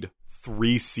don't need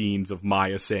 3 scenes of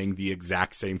Maya saying the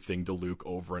exact same thing to Luke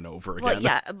over and over again. Well,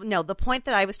 yeah, no, the point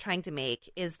that I was trying to make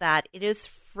is that it is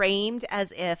framed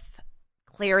as if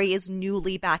Clary is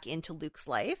newly back into Luke's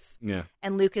life. Yeah.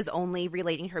 And Luke is only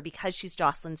relating her because she's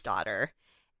Jocelyn's daughter.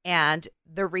 And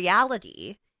the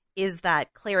reality is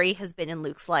that Clary has been in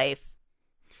Luke's life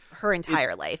her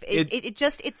entire life.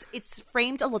 It's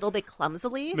framed a little bit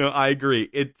clumsily. No, I agree.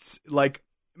 It's like,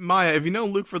 Maya, if you know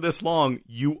Luke for this long,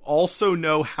 you also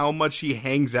know how much he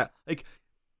hangs out. Like,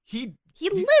 he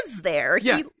lives there.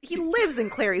 Yeah. He lives in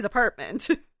Clary's apartment.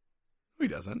 He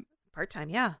doesn't. Part-time,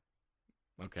 yeah.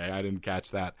 Okay, I didn't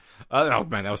catch that. Oh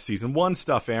man, that was season 1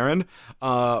 stuff, Aaron.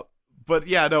 But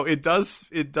yeah, no, it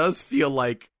does feel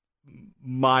like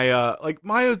Maya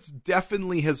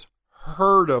definitely has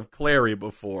heard of Clary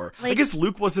before. Like, I guess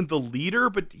Luke wasn't the leader,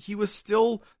 but he was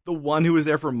still the one who was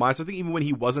there for Maya. So I think even when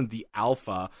he wasn't the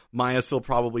alpha, Maya still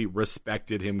probably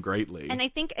respected him greatly. And I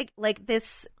think like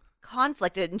this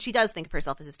conflict, and she does think of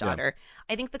herself as his daughter.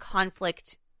 Yeah. I think the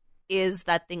conflict is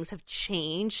that things have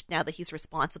changed now that he's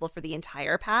responsible for the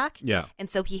entire pack. Yeah.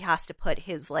 And so he has to put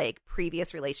his like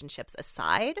previous relationships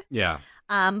aside. Yeah.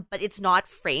 But it's not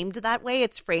framed that way.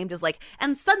 It's framed as like,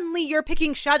 and suddenly you're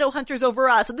picking shadow hunters over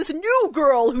us and this new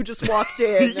girl who just walked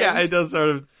in. Yeah, it does sort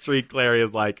of treat Clary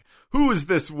as like, who is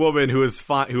this woman who has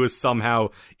somehow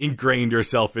ingrained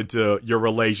herself into your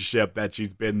relationship that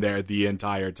she's been there the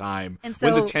entire time? And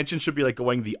so, when the tension should be like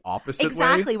going the opposite way.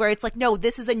 Exactly, where it's like, no,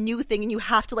 this is a new thing and you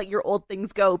have to let your old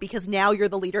things go because now you're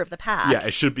the leader of the pack. Yeah,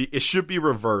 it should be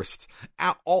reversed.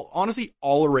 Honestly,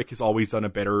 Ulrich has always done a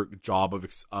better job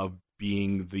of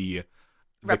being the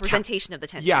representation of the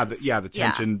tension. Yeah, the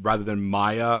tension rather than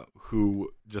Maya,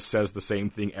 who just says the same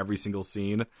thing every single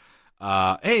scene.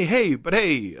 Hey,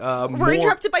 we're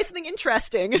interrupted by something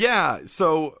interesting. Yeah,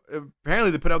 so apparently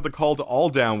they put out the call to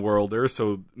all Downworlders,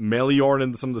 so Meliorn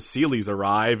and some of the Seelies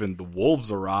arrive, and the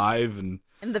wolves arrive, and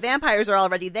the vampires are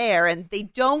already there, and they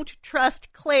don't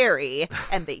trust Clary,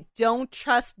 and they don't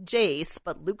trust Jace,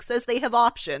 but Luke says they have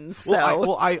options,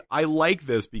 so... I like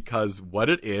this because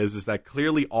what it is that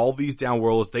clearly all these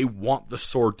Downworlders, they want the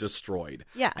sword destroyed.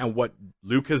 Yeah. And what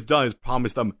Luke has done is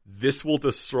promised them this will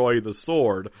destroy the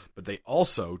sword, but they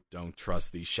also don't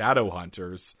trust these shadow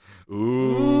hunters.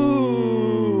 Ooh.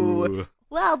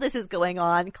 While this is going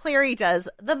on, Clary does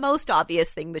the most obvious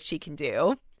thing that she can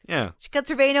do. Yeah. She cuts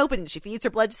her vein open and she feeds her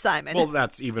blood to Simon. Well,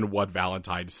 that's even what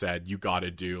Valentine said. You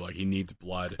gotta do. Like, he needs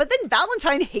blood. But then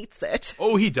Valentine hates it.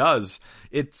 Oh, he does.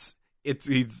 He's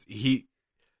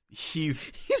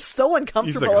so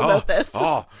uncomfortable about this.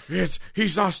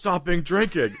 He's not stopping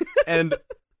drinking. And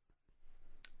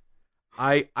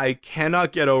I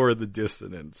cannot get over the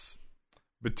dissonance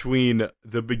between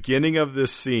the beginning of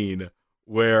this scene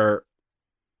where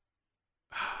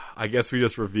I guess we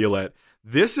just reveal it.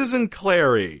 This isn't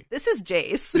Clary. This is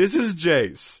Jace. This is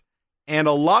Jace. And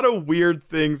a lot of weird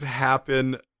things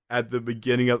happen at the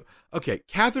beginning of... Okay,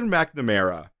 Catherine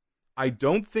McNamara, I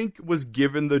don't think was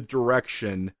given the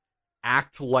direction,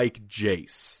 act like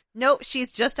Jace. No,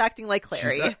 she's just acting like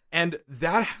Clary. And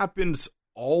that happens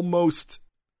almost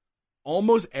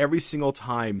every single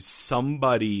time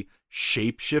somebody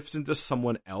shapeshifts into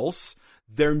someone else.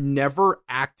 They're never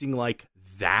acting like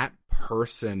that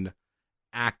person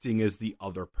acting as the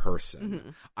other person. Mm-hmm.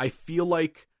 I feel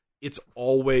like it's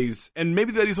always, and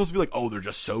maybe that he's supposed to be like, oh, they're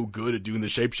just so good at doing the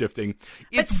shapeshifting.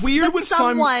 It's weird when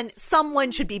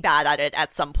someone should be bad at it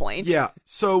at some point. Yeah,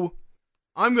 so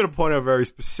I'm going to point out a very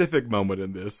specific moment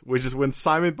in this, which is when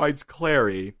Simon bites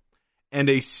Clary and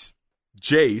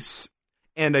Jace,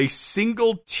 and a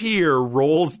single tear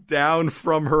rolls down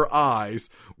from her eyes,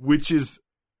 which is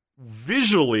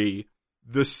visually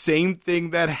the same thing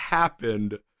that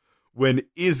happened when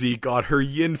Izzy got her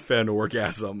Yin-Fen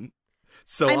orgasm.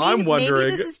 So I'm wondering,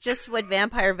 maybe this is just what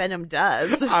vampire venom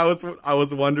does. I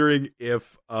was wondering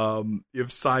if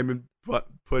Simon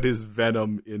put his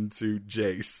venom into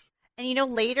Jace. And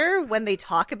later when they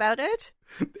talk about it,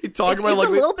 it's a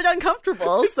little bit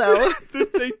uncomfortable. So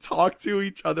they talk to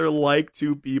each other like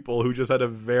two people who just had a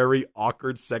very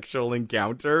awkward sexual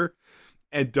encounter.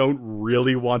 and don't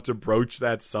really want to broach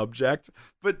that subject.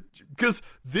 But because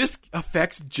this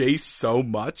affects Jace so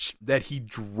much that he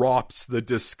drops the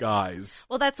disguise.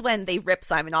 Well, that's when they rip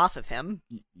Simon off of him.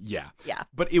 Yeah. Yeah.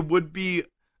 But it would be...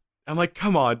 I'm like,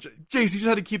 come on, Jace, you just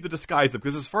had to keep the disguise up.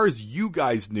 Because as far as you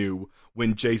guys knew,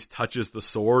 when Jace touches the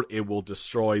sword, it will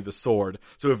destroy the sword.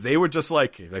 So if they were just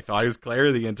like, if they thought he was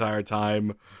Clary the entire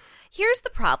time... Here's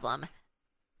the problem.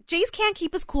 Jace can't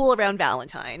keep his cool around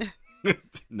Valentine.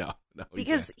 No.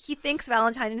 Because he thinks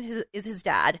Valentine is his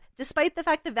dad, despite the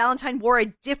fact that Valentine wore a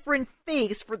different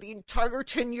face for the entire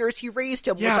 10 years he raised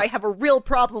him, Yeah. which I have a real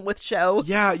problem with, show.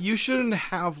 Yeah, you shouldn't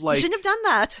have, like... You shouldn't have done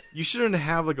that. You shouldn't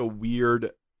have, like, a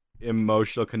weird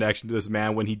emotional connection to this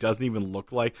man when he doesn't even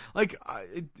look like... Like,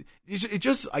 it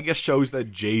just, I guess, shows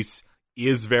that Jace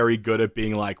is very good at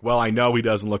being like, well, I know he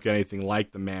doesn't look anything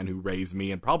like the man who raised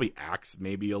me, and probably acts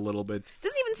maybe a little bit...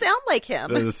 Doesn't even sound like him.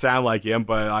 Doesn't sound like him,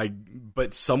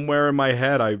 but somewhere in my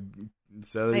head, I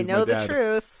said I know the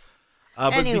truth.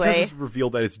 But Anyway. because it's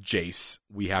revealed that it's Jace,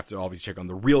 we have to obviously check on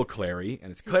the real Clary,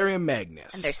 and it's Clary and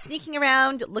Magnus. And they're sneaking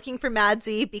around looking for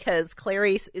Madsy because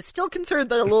Clary is still concerned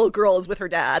that a little girl is with her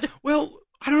dad. Well,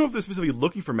 I don't know if they're specifically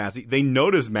looking for Madsy. They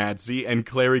notice Madsy, and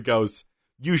Clary goes,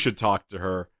 you should talk to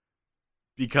her,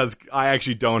 because I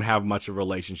actually don't have much of a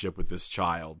relationship with this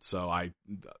child,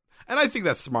 and I think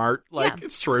that's smart. Like, Yeah.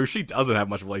 It's true. She doesn't have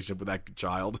much relationship with that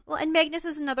child. Well, and Magnus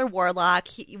is another warlock.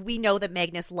 We know that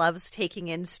Magnus loves taking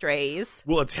in strays.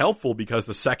 Well, it's helpful because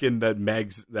the second that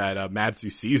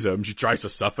Madsy sees him, she tries to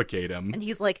suffocate him. And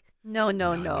he's like, no.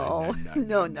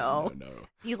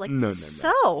 He's like, No.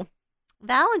 so,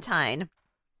 Valentine,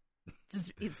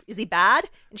 is he bad?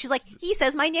 And she's like, he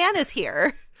says my Nana's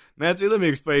here. Madsy, let me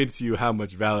explain to you how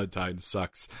much Valentine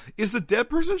sucks. Is the dead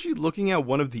person she looking at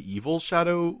one of the evil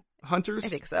shadow hunters? I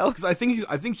think so. Because I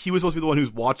think he was supposed to be the one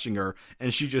who's watching her,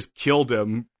 and she just killed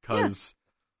him because...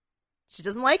 She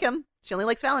doesn't like him. She only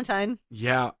likes Valentine.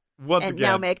 Yeah. Once and again.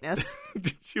 now Magnus.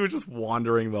 She was just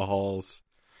wandering the halls.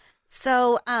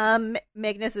 So,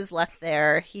 Magnus is left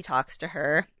there. He talks to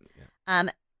her.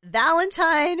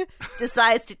 Valentine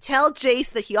decides to tell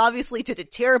Jace that he obviously did a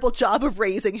terrible job of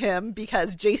raising him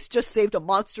because Jace just saved a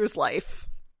monster's life.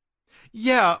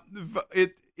 Yeah,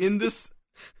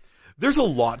 there's a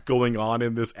lot going on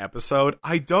in this episode.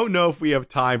 I don't know if we have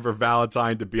time for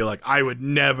Valentine to be like, I would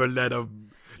never let a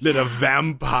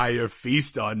vampire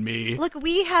feast on me. Look,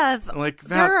 we have... Like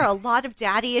there are a lot of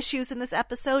daddy issues in this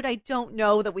episode. I don't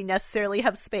know that we necessarily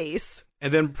have space.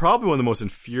 And then probably one of the most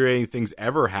infuriating things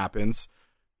ever happens.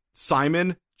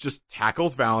 Simon just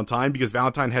tackles Valentine because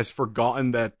Valentine has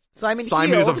forgotten that Simon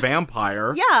is a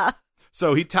vampire. Yeah.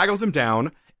 So he tackles him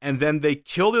down, and then they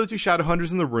kill the other two shadow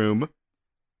hunters in the room.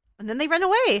 And then they run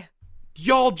away.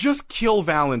 Y'all just kill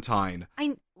Valentine.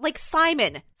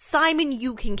 Simon,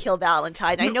 you can kill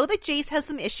Valentine. No. I know that Jace has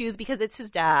some issues because it's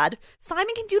his dad.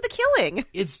 Simon can do the killing.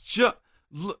 It's just...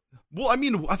 Well, I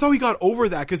mean, I thought we got over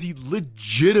that because he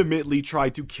legitimately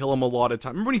tried to kill him a lot of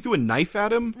time. Remember when he threw a knife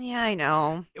at him? Yeah, I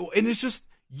know. And it's just,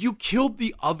 you killed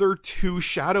the other two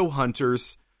shadow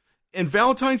hunters, and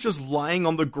Valentine's just lying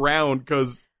on the ground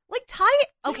because...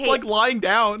 Okay. He's, lying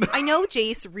down. I know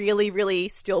Jace really, really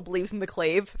still believes in the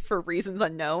Clave for reasons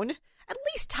unknown. At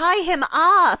least tie him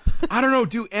up. I don't know,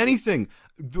 do anything.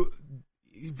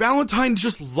 Valentine's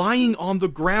just lying on the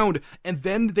ground, and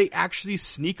then they actually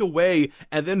sneak away,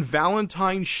 and then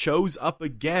Valentine shows up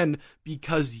again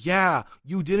because,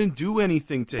 you didn't do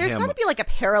anything to him. There's gotta be a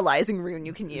paralyzing rune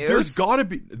you can use. There's gotta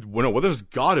be... Well, what there's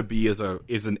gotta be is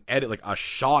an edit, a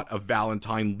shot of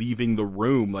Valentine leaving the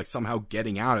room, somehow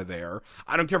getting out of there.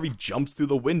 I don't care if he jumps through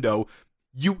the window.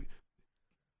 You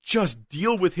just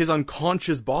deal with his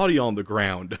unconscious body on the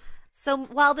ground. So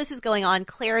while this is going on,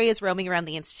 Clary is roaming around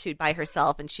the Institute by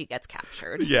herself, and she gets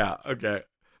captured. Yeah, okay.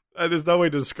 There's no way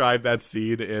to describe that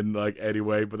scene in, any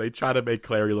way, but they try to make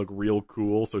Clary look real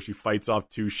cool, so she fights off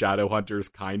two shadow hunters,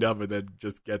 kind of, and then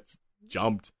just gets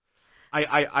jumped.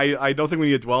 I don't think we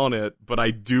need to dwell on it, but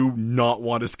I do not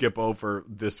want to skip over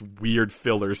this weird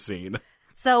filler scene.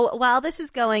 So while this is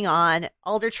going on,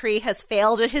 Aldertree has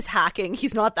failed at his hacking.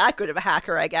 He's not that good of a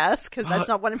hacker, I guess, because that's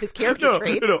not one of his character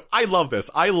traits. No, I love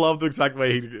this. I love the exact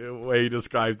way he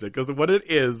describes it, because what it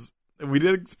is, and we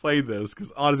didn't explain this,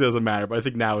 because honestly it doesn't matter, but I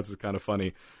think now it's kind of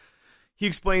funny. He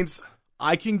explains,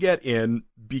 I can get in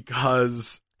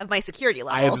because... of my security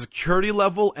level. I have a security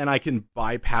level, and I can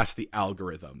bypass the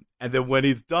algorithm. And then when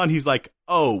he's done, he's like,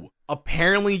 oh,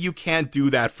 apparently you can't do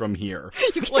that from here.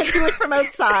 You can't do it from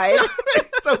outside.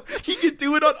 So he can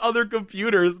do it on other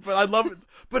computers, but I love it.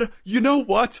 But you know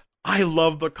what? I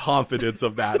love the confidence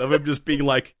of that, of him just being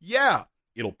like, yeah,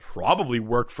 it'll probably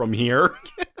work from here.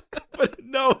 But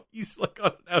no, he's like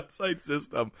on an outside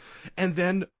system. And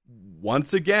then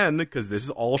once again, because this is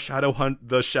all the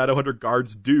Shadowhunter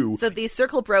guards do. So these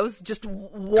circle bros just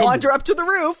wander up to the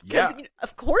roof because,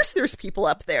 of course, there's people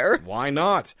up there. Why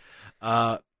not?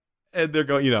 And they're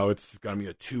going, it's going to be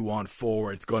a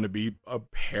 2-on-4. It's going to be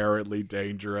apparently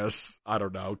dangerous. I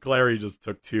don't know. Clary just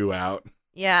took 2 out.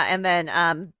 Yeah, and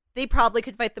then they probably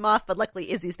could fight them off, but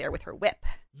luckily Izzy's there with her whip.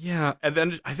 Yeah, and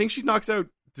then I think she knocks out.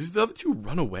 Does the other 2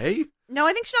 run away? No,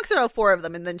 I think she knocks out all 4 of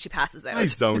them, and then she passes out. I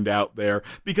zoned out there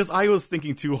because I was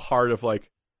thinking too hard of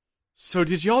like, so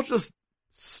did y'all just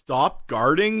stop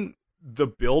guarding the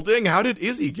building? How did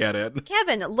Izzy get it?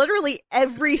 Kevin, literally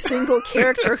every single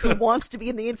character who wants to be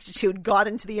in the Institute got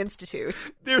into the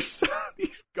Institute. These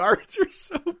guards are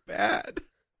so bad.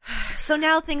 So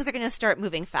now things are going to start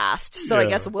moving fast. So I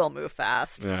guess we'll move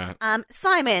fast. Yeah.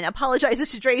 Simon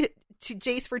apologizes to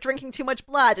Jace for drinking too much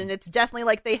blood, and it's definitely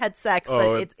like they had sex,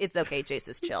 but it's okay. Jace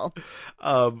is chill.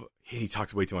 He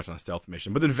talks way too much on a stealth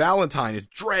mission. But then Valentine is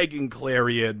dragging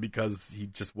Clary in because he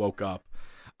just woke up.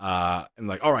 And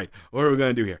like, all right, what are we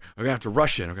going to do here? We're going to have to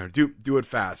rush in. We're going to do it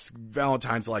fast.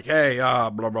 Valentine's like, hey, blah,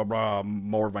 blah, blah,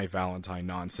 more of my Valentine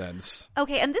nonsense.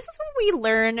 Okay, and this is when we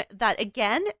learn that,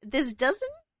 again,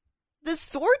 the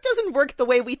sword doesn't work the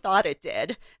way we thought it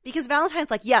did. Because Valentine's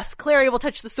like, yes, Clary will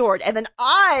touch the sword, and then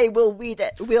I will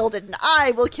wield it, and I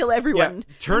will kill everyone.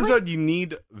 Yeah, turns out you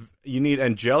need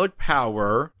angelic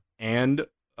power and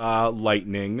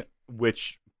lightning,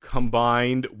 which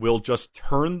combined will just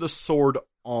turn the sword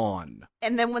on.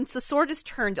 And then once the sword is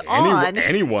turned on,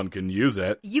 anyone can use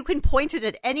it. You can point it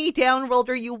at any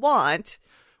downworlder you want.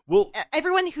 Well,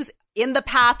 everyone who's in the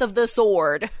path of the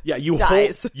sword, you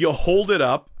dies. You hold it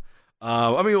up.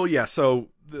 So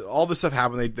all this stuff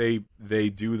happened. They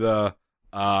do the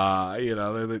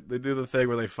they do the thing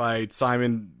where they fight.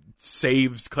 Simon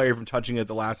saves Claire from touching it at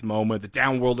the last moment. The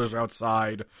downworlders are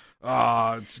outside.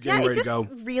 It's getting ready to go.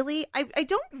 Really, I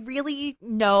don't really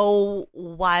know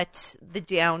what the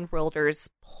downworlders'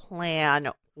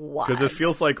 plan was. Because it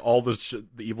feels like all the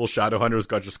evil Shadowhunters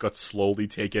got slowly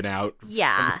taken out.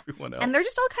 Yeah. And they're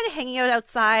just all kind of hanging out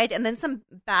outside, and then some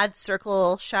bad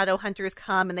circle Shadowhunters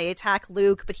come and they attack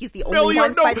Luke, but he's the only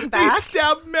one fighting back. They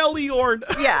stabbed Meliorn.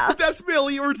 Yeah. That's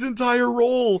Meliorn's entire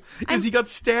role, is he got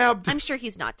stabbed. I'm sure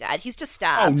he's not dead. He's just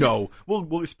stabbed. Oh, no.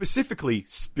 Well, specifically,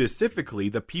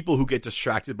 the people who get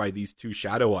distracted by these 2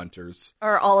 Shadowhunters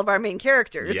are all of our main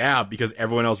characters. Yeah, because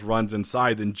everyone else runs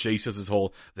inside, then Jace does his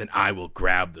whole, then I will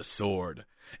grab the sword,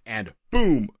 and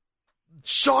boom,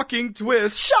 shocking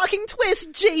twist,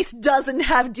 Jace doesn't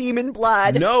have demon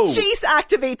blood. No, Jace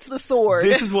activates the sword.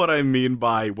 This is what I mean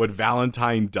by what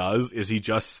Valentine does is he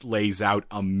just lays out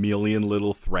a million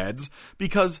little threads,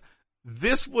 because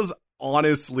this was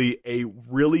honestly a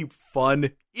really fun,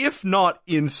 if not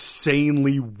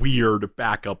insanely weird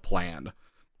backup plan.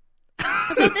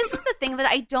 So this is the thing that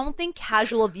I don't think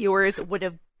casual viewers would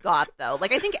have got, though.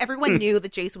 Like, I think everyone knew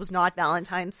that Jace was not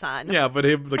Valentine's son. Yeah, but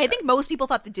I think most people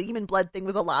thought the demon blood thing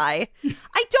was a lie.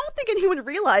 I don't think anyone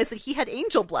realized that he had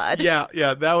angel blood. Yeah,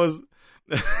 that was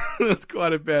that's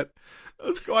quite a bit.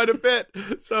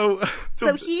 So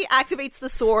he activates the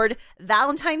sword.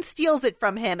 Valentine steals it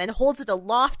from him and holds it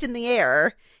aloft in the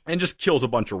air. And just kills a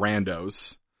bunch of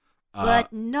randos.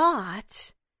 But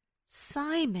not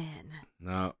Simon.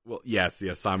 No, well, yes,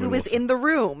 Simon. Who was in the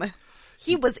room.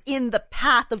 He was in the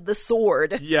path of the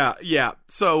sword. Yeah.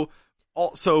 So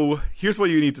here's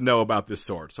what you need to know about this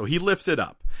sword. So he lifts it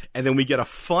up, and then we get a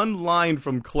fun line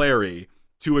from Clary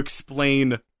to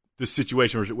explain the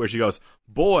situation where she goes,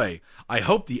 boy, I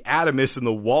hope the Adamus in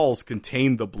the walls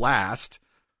contain the blast.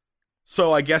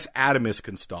 So I guess Adamus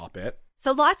can stop it.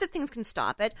 So lots of things can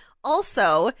stop it.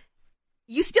 Also,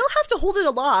 you still have to hold it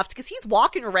aloft because he's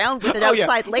walking around with it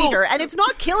outside later, and it's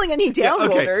not killing any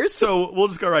downworlders. Okay. So we'll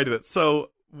just go right to it.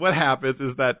 So what happens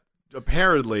is that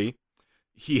apparently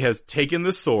he has taken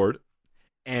the sword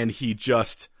and he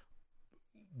just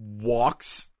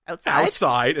walks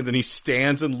outside, and then he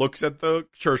stands and looks at the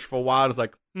church for a while. And it's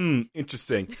like,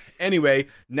 interesting. Anyway,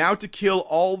 now to kill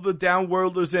all the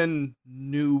downworlders in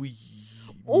New York.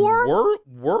 Or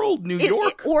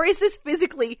is this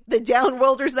physically the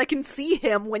downworlders that can see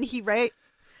him when he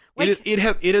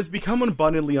it has become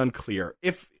abundantly unclear.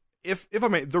 If I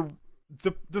may,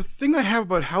 the thing I have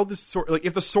about how this sword, like,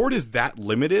 if the sword is that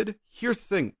limited, here's the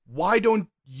thing: why don't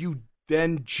you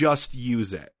then just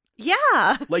use it?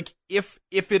 Yeah. Like, if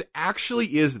it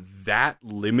actually is that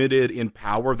limited in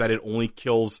power that it only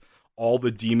kills all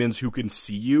the demons who can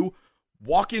see you,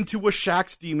 walk into a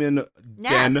Shaxx demon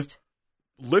den,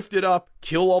 lift it up,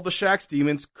 kill all the Shaxx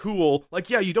demons, cool. Like,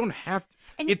 yeah, you don't have to.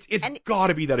 it's got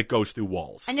to be that it goes through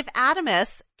walls. And if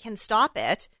Adamus can stop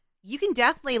it, you can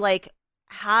definitely like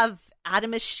have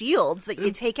Adamus shields that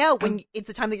you take out when it's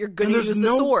the time that you're going to use the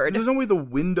sword. There's no way the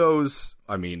windows.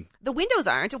 I mean, the windows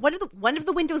aren't. One of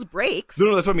the windows breaks.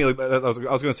 No, that's what I mean. Like, I was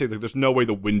going to say, like, there's no way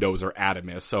the windows are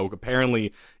Adamus. So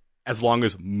apparently, as long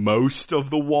as most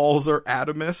of the walls are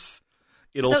Adamus,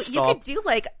 it'll stop. So you could do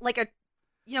like a,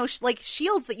 like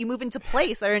shields that you move into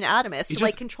place that are in Adamus to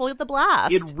like control the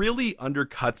blast. It really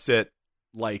undercuts it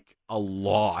like a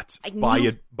lot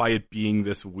by it being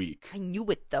this weak. I knew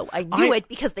it though. I knew it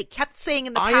because they kept saying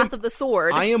in the path of the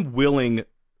sword. I am willing,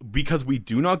 because we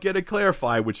do not get it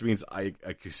clarified, which means I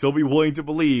could still be willing to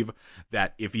believe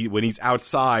that when he's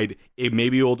outside,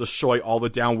 maybe it will destroy all the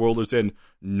downworlders in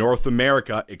North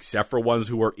America, except for ones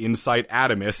who are inside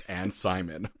Adamus and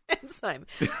Simon. And Simon.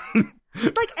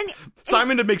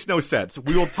 Simon, it makes no sense.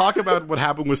 We will talk about what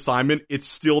happened with Simon. It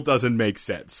still doesn't make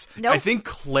sense. Nope. I think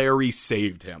Clary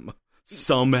saved him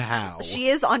somehow. She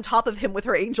is on top of him with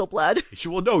her angel blood.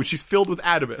 No, she's filled with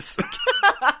Adamus.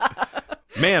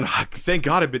 Man, thank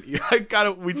God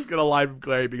we just got a line from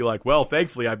Clary being like, well,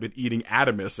 thankfully I've been eating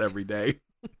Adamus every day.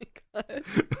 Oh my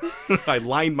God. I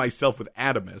lined myself with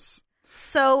Adamus.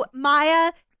 So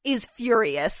Maya is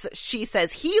furious. She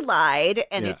says he lied,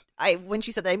 and when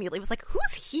she said that, I immediately was like,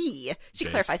 "Who's he?" She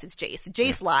clarifies it's Jace.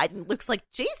 Jace lied, and Luke's like,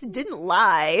 "Jace didn't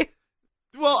lie."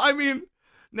 Well, I mean,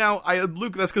 now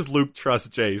Luke. That's because Luke trusts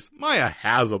Jace. Maya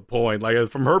has a point. Like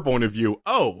from her point of view,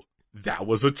 that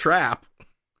was a trap.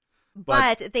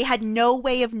 But they had no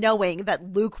way of knowing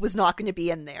that Luke was not going to be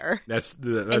in there. That's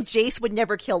and Jace would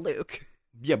never kill Luke.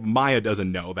 Yeah, Maya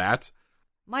doesn't know that.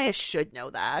 Maya should know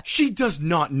that. She does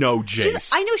not know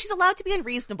Jace. I know she's allowed to be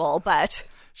unreasonable, but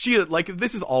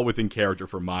this is all within character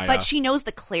for Maya. But she knows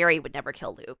that Clary would never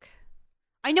kill Luke.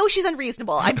 I know she's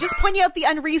unreasonable. I'm just pointing out the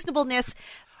unreasonableness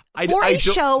for a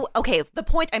show. Okay, the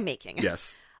point I'm making.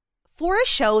 Yes. For a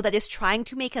show that is trying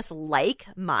to make us like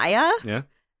Maya,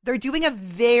 they're doing a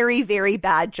very, very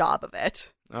bad job of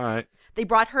it. All right. They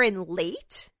brought her in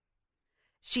late.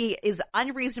 She is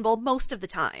unreasonable most of the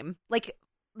time. Like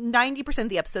 90% of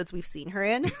the episodes we've seen her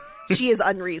in, she is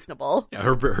unreasonable. Yeah,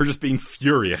 her just being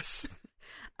furious.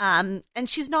 And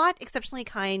she's not exceptionally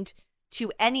kind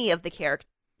to any of the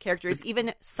characters,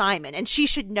 even Simon. And she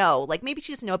should know. Like, maybe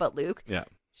she doesn't know about Luke. Yeah.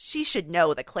 She should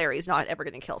know that Clary's not ever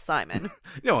going to kill Simon.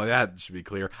 No, that should be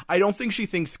clear. I don't think she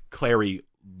thinks Clary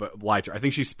lied to her. I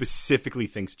think she specifically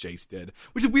thinks Jace did.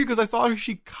 Which is weird because I thought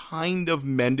she kind of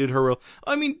mended her.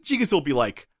 I mean, she can still be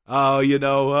like, maybe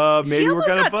we're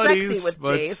kind of buddies. Sexy with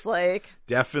Jace, like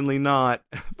definitely not.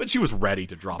 But she was ready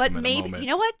to drop him in a moment. You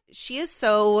know what? She is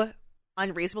so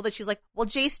unreasonable that she's like, well,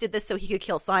 Jace did this so he could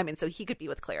kill Simon, so he could be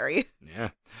with Clary. Yeah.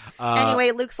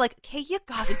 Anyway, Luke's like, okay, you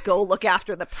gotta go look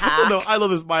after the pack. Well, no, I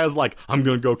love this. Maya's like, I'm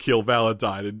gonna go kill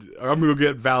Valentine, or I'm gonna go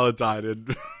get Valentine,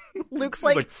 and Luke's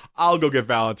like, I'll go get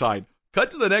Valentine.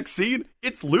 Cut to the next scene.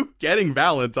 It's Luke getting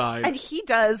Valentine, and he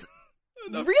does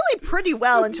really pretty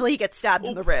well until he gets stabbed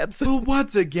in the ribs. But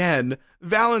once again,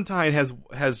 Valentine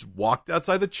has walked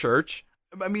outside the church.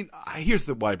 I mean, here's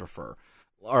what I prefer,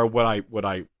 or what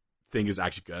I think is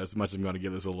actually good. As much as I'm going to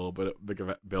give this a little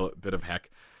bit of heck,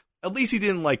 at least he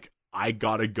didn't like, I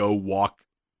gotta go walk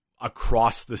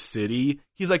across the city.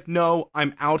 He's like, no,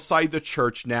 I'm outside the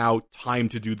church now. Time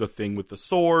to do the thing with the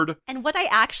sword. And what I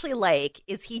actually like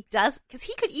is he does, because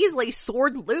he could easily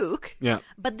sword Luke. Yeah.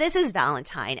 But this is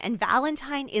Valentine, and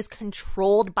Valentine is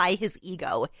controlled by his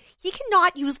ego. He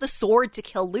cannot use the sword to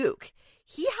kill Luke.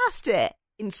 He has to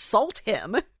insult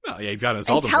him. Well, yeah, he's got to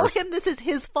insult him and first. tell him this is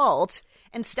his fault.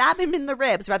 And stab him in the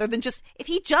ribs rather than if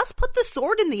he just put the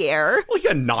sword in the air. Well, he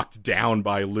got knocked down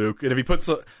by Luke. And if he puts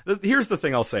here's the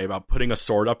thing I'll say about putting a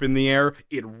sword up in the air.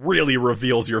 It really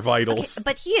reveals your vitals. Okay,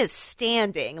 but he is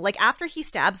standing. Like, after he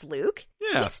stabs Luke,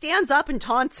 he stands up and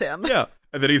taunts him. Yeah.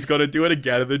 And then he's going to do it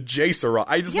again. And then Jace arrives.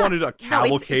 I just wanted a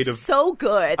cavalcade of... so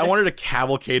good. I wanted a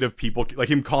cavalcade of people, like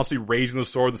him constantly raising the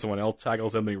sword, and someone else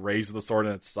tackles him, and he raises the sword,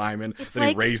 and it's Simon. Then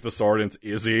he raised the sword, and it's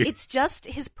Izzy. It's just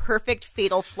his perfect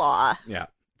fatal flaw. Yeah.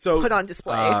 So put on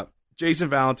display. Jace and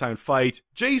Valentine fight.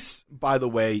 Jace, by the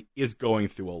way, is going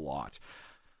through a lot.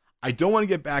 I don't want to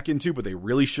get back into, but they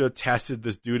really should have tested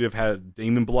this dude if had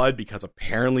demon blood, because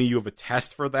apparently you have a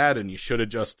test for that, and you should have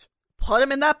just... put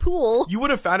him in that pool. You would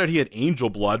have found out he had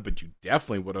angel blood, but you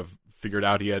definitely would have figured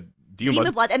out he had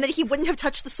demon blood. And then he wouldn't have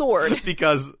touched the sword.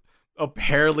 Because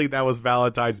apparently that was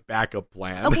Valentine's backup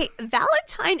plan. Okay,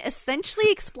 Valentine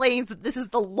essentially explains that this is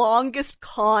the longest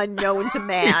con known to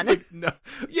man. Like, no.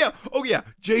 Yeah, oh yeah.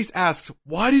 Jace asks,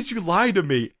 why did you lie to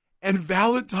me? And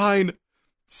Valentine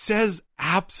says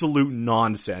absolute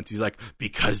nonsense. He's like,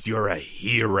 because you're a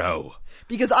hero.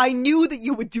 Because I knew that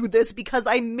you would do this, because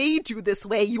I made you this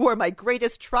way. You are my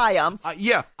greatest triumph.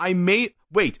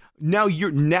 Wait, now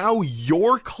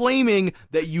you're claiming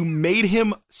that you made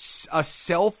him a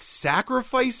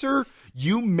self-sacrificer?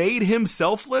 You made him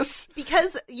selfless?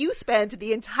 Because you spent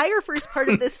the entire first part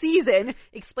of this season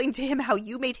explaining to him how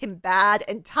you made him bad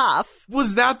and tough.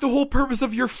 Was that the whole purpose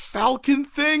of your Falcon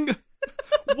thing?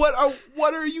 What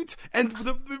are you and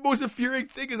the most infuriating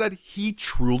thing is that he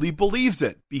truly believes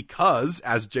it, because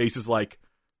as Jace is like,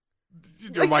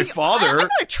 you're my father. I'm not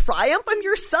a triumph, I'm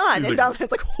your son. And Valentine's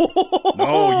like,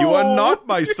 no, you are not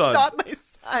my son. You're not my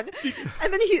son.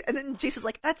 And then Jace is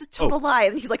like, that's a total lie.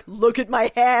 And he's like, look at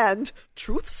my hand.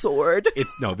 Truth sword.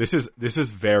 This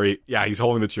is very, he's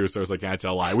holding the truth sword, so I can't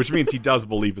tell a lie, which means he does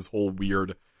believe his whole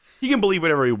weird, he can believe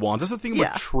whatever he wants. That's the thing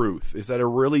with truth, is that it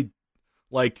really,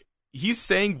 like, he's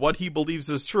saying what he believes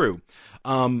is true.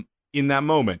 In that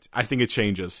moment, I think it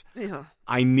changes. Yeah.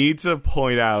 I need to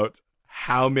point out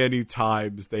how many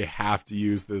times they have to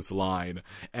use this line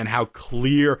and how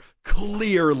clearly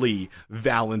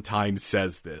Valentine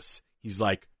says this. He's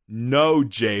like, no,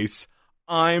 Jace,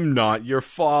 I'm not your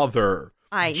father.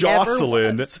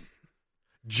 Jocelyn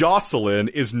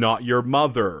is not your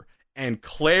mother. And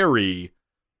Clary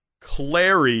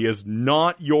is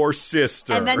not your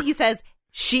sister. And then he says,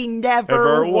 she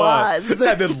never was.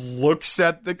 And then looks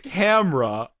at the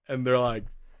camera and they're like,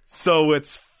 so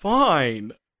it's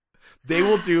fine. They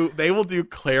will do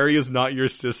Clary is not your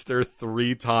sister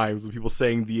 3 times with people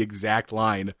saying the exact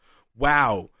line.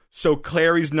 Wow. So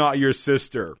Clary's not your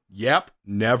sister. Yep.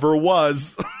 Never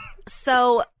was.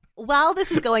 So while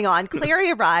this is going on, Clary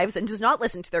arrives and does not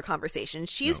listen to their conversation.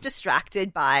 She's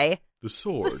distracted by the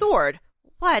sword.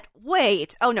 What?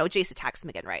 Wait. Oh, no, Jace attacks him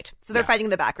again, right? So they're fighting in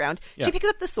the background. Yeah. She picks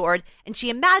up the sword, and she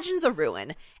imagines a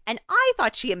ruin. And I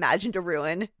thought she imagined a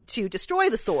ruin to destroy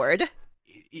the sword.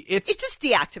 It just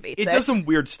deactivates it. It does some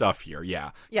weird stuff here, yeah.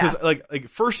 Because, like,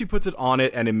 first she puts it on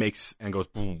it, and it makes, and goes,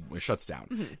 boom, it shuts down.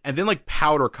 Mm-hmm. And then, like,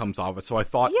 powder comes off it, so I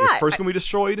thought it's first going to be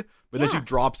destroyed, but then she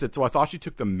drops it, so I thought she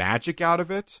took the magic out of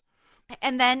it.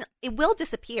 And then it will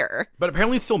disappear. But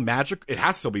apparently it's still magic. It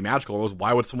has to still be magical, otherwise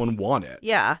why would someone want it?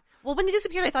 Yeah. Well, when it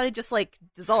disappeared, I thought it just, like,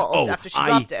 dissolved after she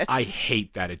dropped it. I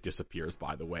hate that it disappears,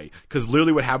 by the way. Because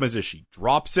literally what happens is she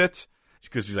drops it,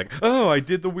 because she's like, oh, I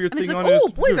did the weird thing on his... oh,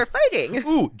 boys are fighting.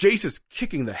 Ooh, Jace is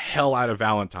kicking the hell out of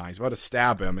Valentine. He's about to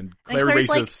stab him, and Clary races...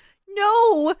 like,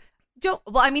 no, don't...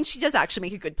 Well, I mean, she does actually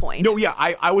make a good point. No, yeah,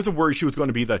 I wasn't worried she was going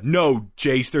to be no,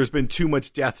 Jace, there's been too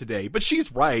much death today. But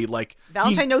she's right, like...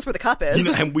 Valentine knows where the cup is.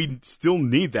 And we still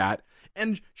need that.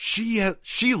 And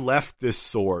she left this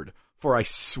sword for, I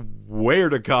swear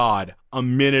to God, a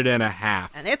minute and a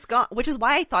half. And it's gone, which is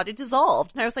why I thought it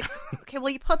dissolved. And I was like, okay,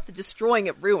 well, you put the destroying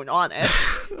it rune on it.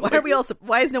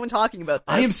 Why is no one talking about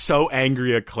this? I am so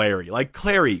angry at Clary. Like,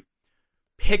 Clary,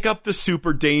 pick up the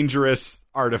super dangerous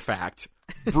artifact.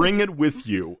 Bring it with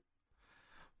you.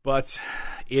 But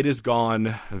it is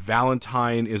gone.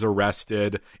 Valentine is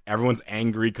arrested. Everyone's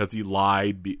angry because he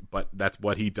lied, but that's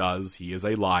what he does. He is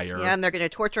a liar. Yeah, and they're going to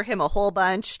torture him a whole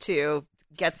bunch to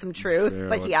get some truth,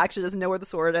 but he actually doesn't know where the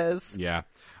sword is. Yeah.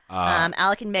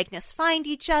 Alec and Magnus find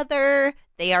each other.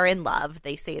 They are in love.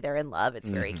 They say they're in love. It's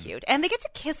very cute. And they get to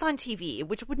kiss on TV,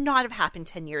 which would not have happened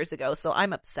 10 years ago, so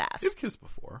I'm obsessed. They've kissed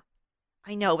before.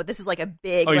 I know, but this is like a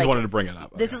big... Oh, you just wanted to bring it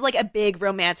up. This is like a big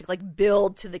romantic, like,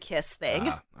 build to the kiss thing.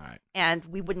 All right. And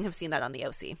we wouldn't have seen that on the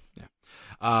OC.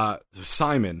 Yeah. So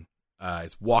Simon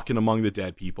is walking among the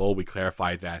dead people. We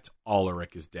clarified that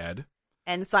Ulrich is dead.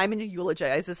 And Simon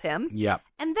eulogizes him. Yep.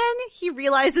 And then he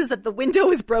realizes that the window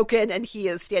is broken and he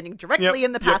is standing directly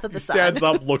in the path of the sun. He stands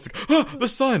up, looks like, the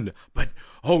sun! But,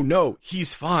 oh no,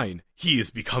 he's fine. He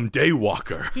has become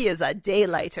Daywalker. He is a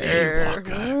daylighter.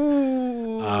 Daywalker.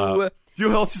 Ooh. Do you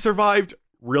know who else survived?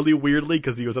 Really weirdly,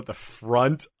 because he was at the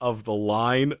front of the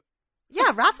line.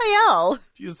 Yeah, Raphael.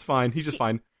 He's fine. He's just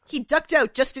fine. He ducked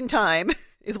out just in time,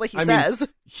 is what he says. Mean,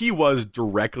 he was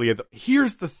directly at the...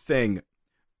 Here's the thing.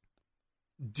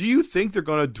 Do you think they're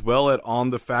going to dwell it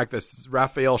on the fact that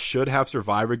Raphael should have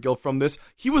survivor guilt from this?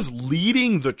 He was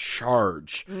leading the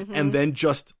charge and then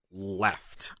just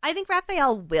left. I think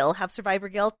Raphael will have survivor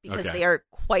guilt because they are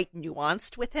quite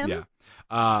nuanced with him. Yeah.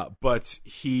 But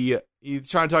he's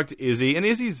trying to talk to Izzy, and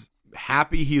Izzy's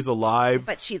happy he's alive.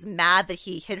 But she's mad that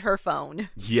he hit her phone.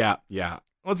 Yeah.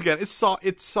 Once again,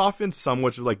 it's softened somewhat,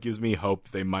 which like gives me hope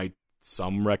that they might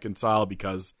reconcile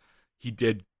because he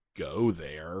did go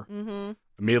there.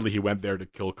 Immediately he went there to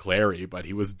kill Clary, but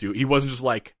he wasn't just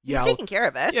like... He was taking care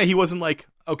of it. Yeah, he wasn't like,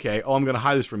 okay, I'm going to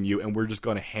hide this from you, and we're just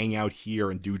going to hang out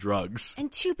here and do drugs.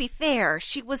 And to be fair,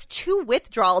 she was too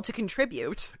withdrawal to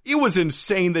contribute. It was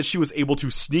insane that she was able to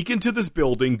sneak into this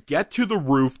building, get to the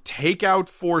roof, take out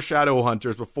 4 shadow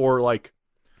hunters before, like,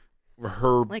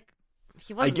 her... Like,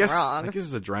 he wasn't wrong. I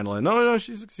guess it's adrenaline. No,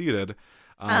 she succeeded.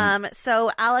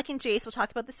 So Alec and Jace will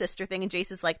talk about the sister thing, and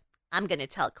Jace is like, I'm going to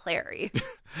tell Clary.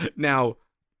 Now...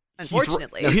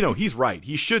 Unfortunately. He's right.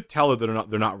 He should tell her that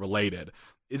they're not related.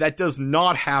 That does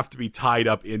not have to be tied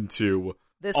up into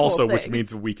this also, whole thing. which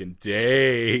means we can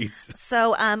date.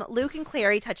 So Luke and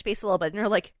Clary touch base a little bit, and are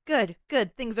like, good,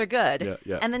 things are good.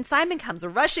 Yeah. And then Simon comes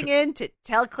rushing in to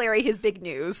tell Clary his big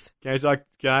news. Can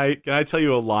I tell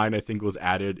you a line I think was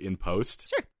added in post?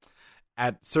 Sure.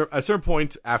 At a certain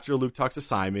point, after Luke talks to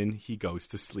Simon, he goes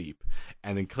to sleep.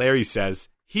 And then Clary says,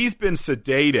 he's been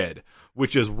sedated,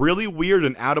 which is really weird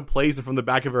and out of place and from the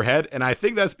back of her head. And I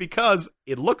think that's because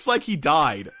it looks like he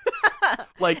died.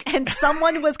 And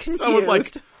someone was confused. Someone's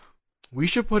like, we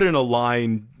should put in a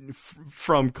line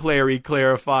from Clary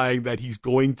clarifying that he's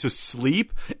going to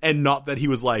sleep and not that he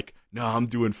was like, no, I'm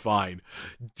doing fine.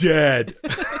 Dead.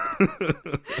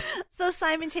 So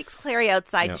Simon takes Clary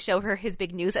outside to show her his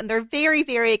big news, and they're very,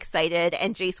 very excited.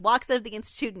 And Jace walks out of the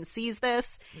Institute and sees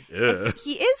this. Yeah.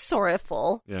 He is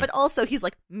sorrowful, but also he's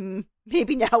like,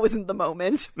 maybe now isn't the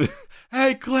moment.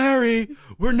 Hey, Clary,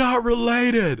 we're not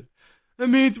related. That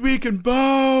means we can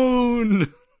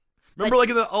bone. Remember, like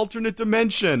in the alternate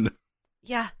dimension.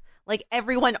 Yeah, like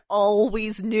everyone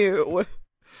always knew.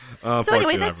 So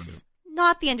anyway, that's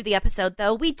not the end of the episode,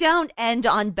 though. We don't end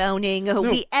on boning. No.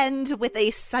 We end with a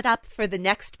setup for the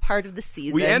next part of the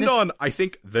season. We end on, I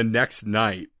think, the next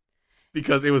night.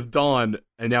 Because it was dawn,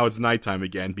 and now it's nighttime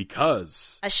again,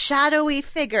 because... a shadowy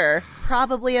figure,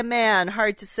 probably a man,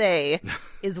 hard to say,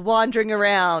 is wandering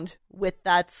around with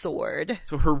that sword.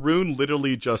 So her rune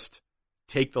literally just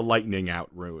take the lightning out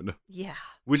rune. Yeah.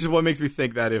 Which is what makes me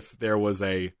think that if there was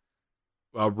a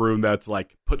rune that's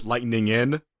like, put lightning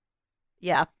in...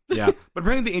 Yeah. Yeah. But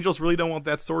apparently the angels really don't want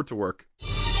that sword to work.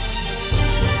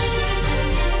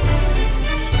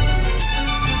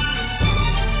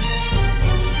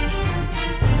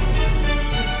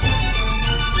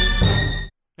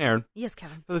 Aaron. Yes,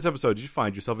 Kevin. For this episode, did you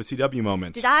find yourself a CW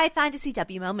moment? Did I find a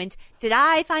CW moment? Did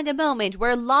I find a moment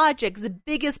where Logic's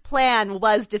biggest plan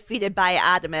was defeated by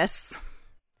Adamus?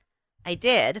 I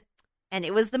did. And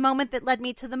it was the moment that led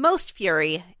me to the most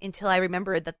fury until I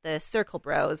remembered that the Circle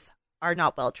Bros are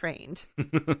not well trained.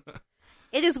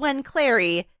 It is when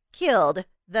Clary killed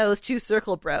those 2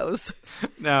 Circle Bros.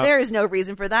 No. There is no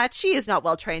reason for that. She is not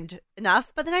well trained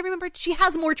enough. But then I remembered she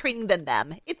has more training than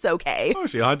them. It's okay. Oh,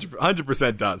 she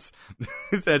 100% does.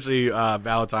 Essentially,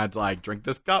 Valentine's like, drink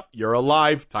this cup, you're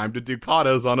alive, time to do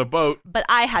katas on a boat. But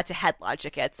I had to head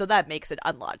logic it, so that makes it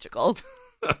unlogical.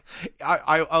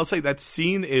 I'll say that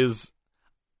scene is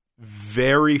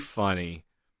very funny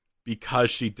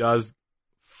because she does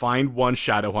find one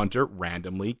shadow hunter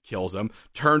randomly, kills him,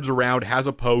 turns around, has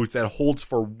a pose that holds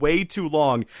for way too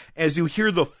long as you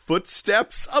hear the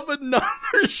footsteps of another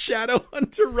shadow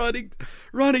hunter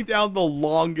running down the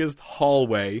longest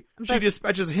hallway. She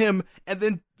dispatches him, and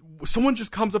then someone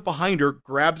just comes up behind her,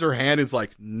 grabs her hand, and is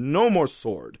like, no more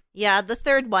sword. Yeah, the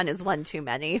third one is one too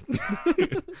many.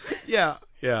 Yeah,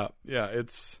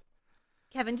 it's...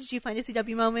 Kevin, did you find a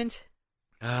CW moment?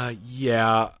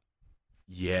 Yeah.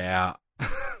 Yeah.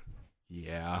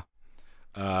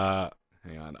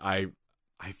 Hang on. I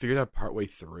figured out partway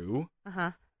through.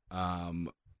 Uh-huh.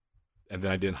 And then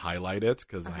I didn't highlight it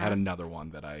because I had another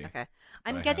one that I... Okay.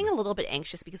 I'm getting a little bit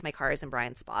anxious because my car is in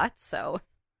Brian's spot, so...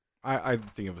 I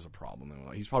think it was a problem.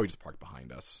 He's probably just parked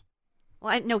behind us.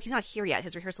 Well, no, he's not here yet.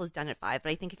 His rehearsal is done at 5,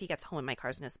 but I think if he gets home and my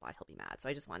car's in his spot, he'll be mad. So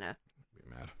I just want to... Be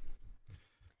mad.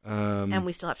 And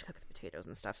we still have to cook the potatoes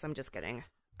and stuff, so I'm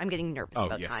getting nervous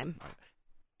about time.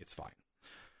 It's fine.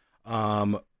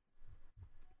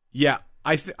 Yeah,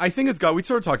 I think it's got... We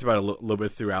sort of talked about it a little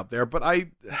bit throughout there, but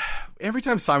every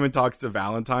time Simon talks to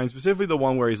Valentine, specifically the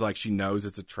one where he's like, she knows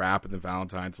it's a trap, and then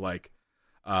Valentine's like,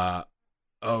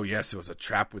 oh yes, it was a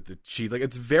trap with the cheat. Like,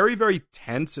 it's very, very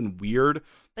tense and weird,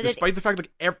 but despite the fact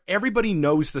like everybody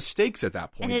knows the stakes at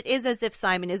that point. And it is as if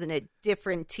Simon is in a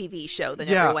different TV show than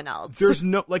everyone else. There's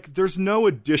no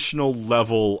additional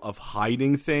level of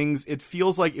hiding things. It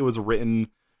feels like it was written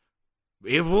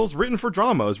for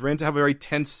drama. It was written to have a very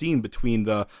tense scene between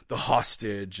the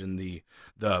hostage and the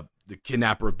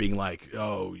kidnapper being like,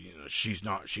 oh, she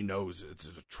knows it's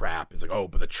a trap. It's like, oh,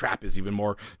 but the trap is even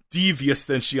more devious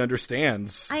than she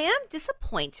understands. I am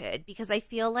disappointed because I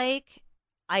feel like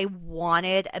I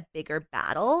wanted a bigger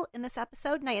battle in this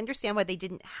episode, and I understand why they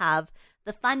didn't have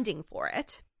the funding for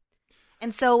it.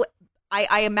 And so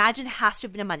I imagine it has to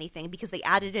have been a money thing because they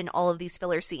added in all of these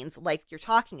filler scenes like you're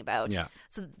talking about. Yeah.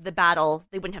 So the battle,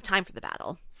 they wouldn't have time for the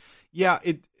battle. Yeah,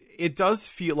 it does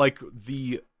feel like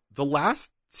the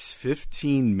last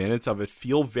 15 minutes of it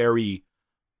feel very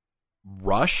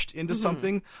rushed into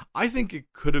something. I think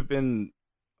it could have been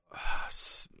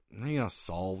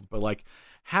solved, but like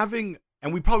having,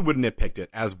 and we probably would have nitpicked it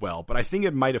as well, but I think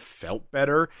it might have felt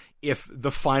better if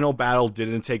the final battle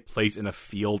didn't take place in a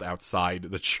field outside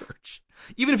the church.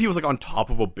 Even if he was like on top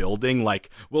of a building, like,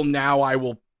 well, now I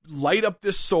will light up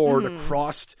this sword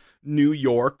across New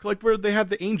York, like where they had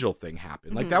the angel thing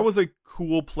happen. Like that was a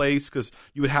cool place because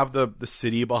you would have the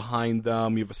city behind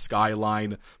them, you have a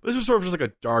skyline. But this was sort of just like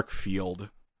a dark field.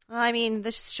 Well, I mean,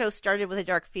 this show started with a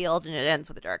dark field and it ends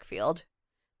with a dark field.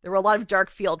 There were a lot of dark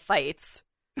field fights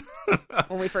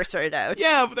when we first started out.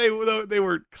 Yeah, but they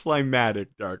were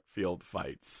climatic dark field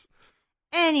fights.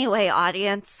 Anyway,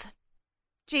 audience,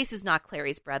 Jace is not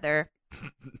Clary's brother.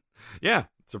 Yeah,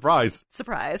 surprise.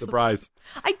 Surprise.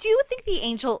 I do think the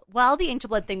angel blood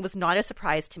thing was not a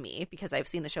surprise to me because I've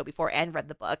seen the show before and read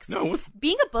the books. No,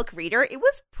 being a book reader, it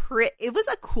was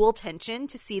a cool tension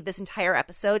to see this entire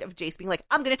episode of Jace being like,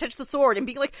 I'm going to touch the sword, and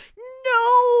being like,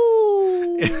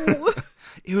 no.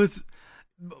 It was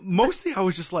mostly I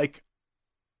was just like,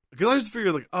 because I just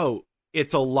figured like, oh,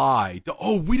 it's a lie.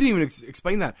 Oh, we didn't even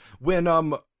explain that when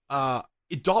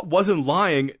Dot wasn't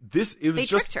lying. They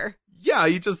tricked her. Yeah,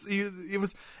 it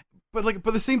was, but like,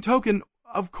 by the same token,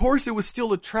 of course it was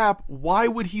still a trap. Why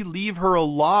would he leave her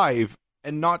alive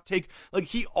and not take, like,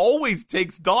 he always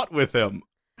takes Dot with him.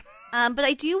 But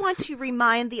I do want to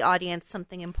remind the audience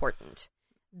something important.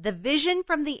 The vision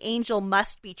from the angel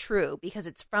must be true because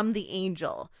it's from the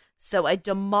angel. So a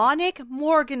demonic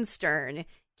Morgenstern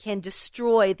can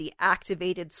destroy the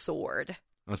activated sword.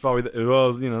 That's probably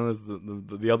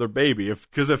the other baby. If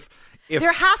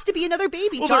there has to be another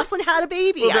baby. Well, Jocelyn had a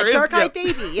baby, a dark-eyed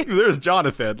baby. There's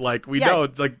Jonathan. Like we know,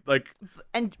 like.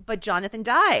 But Jonathan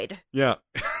died. Yeah,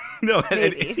 no,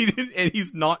 and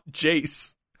he's not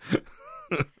Jace.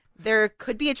 There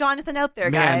could be a Jonathan out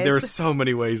there, guys. Man, there are so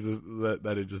many ways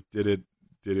that it just didn't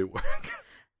work.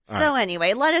 So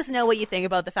anyway, let us know what you think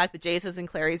about the fact that Jace isn't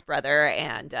Clary's brother,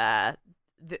 and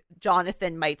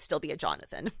Jonathan might still be a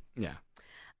Jonathan. Yeah.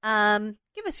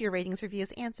 Give us your ratings,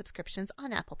 reviews, and subscriptions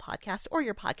on Apple Podcast or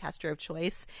your podcaster of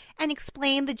choice, and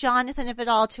explain the Jonathan of it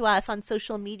all to us on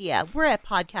social media. We're at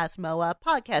Podcast MOA,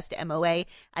 Podcast MOA,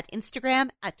 at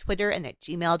Instagram, at Twitter, and at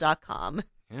gmail.com.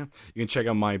 Yeah. You can check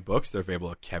out my books. They're available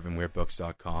at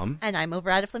kevinweirdbooks.com. And I'm over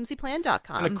at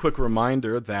aflimsyplan.com. And a quick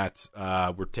reminder that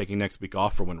we're taking next week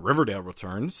off for when Riverdale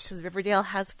returns. Because Riverdale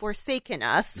has forsaken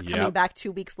us, coming back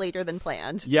 2 weeks later than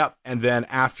planned. Yep. And then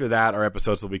after that, our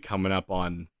episodes will be coming up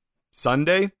on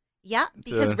Sunday. Yeah,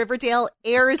 because Riverdale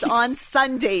airs on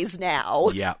Sundays now.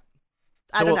 Yeah.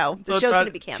 I don't know. The show's going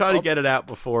to be canceled. Try to get it out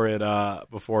before it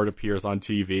appears on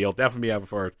TV. It'll definitely be out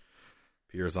before it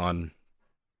appears on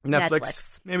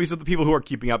Netflix. Maybe so the people who are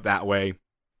keeping up that way,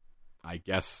 I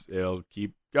guess it'll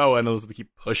keep going. They'll keep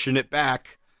pushing it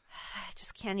back. I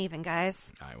just can't even,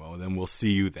 guys. All right, well, then we'll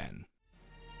see you then.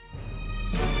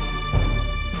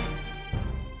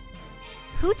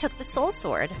 Who took the soul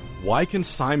sword? Why can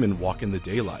Simon walk in the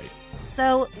daylight?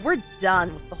 So, we're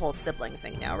done with the whole sibling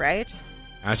thing now, right?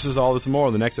 Answers all this and more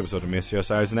in the next episode of Miss Your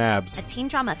Size and Abs. A teen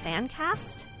drama fan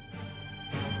cast?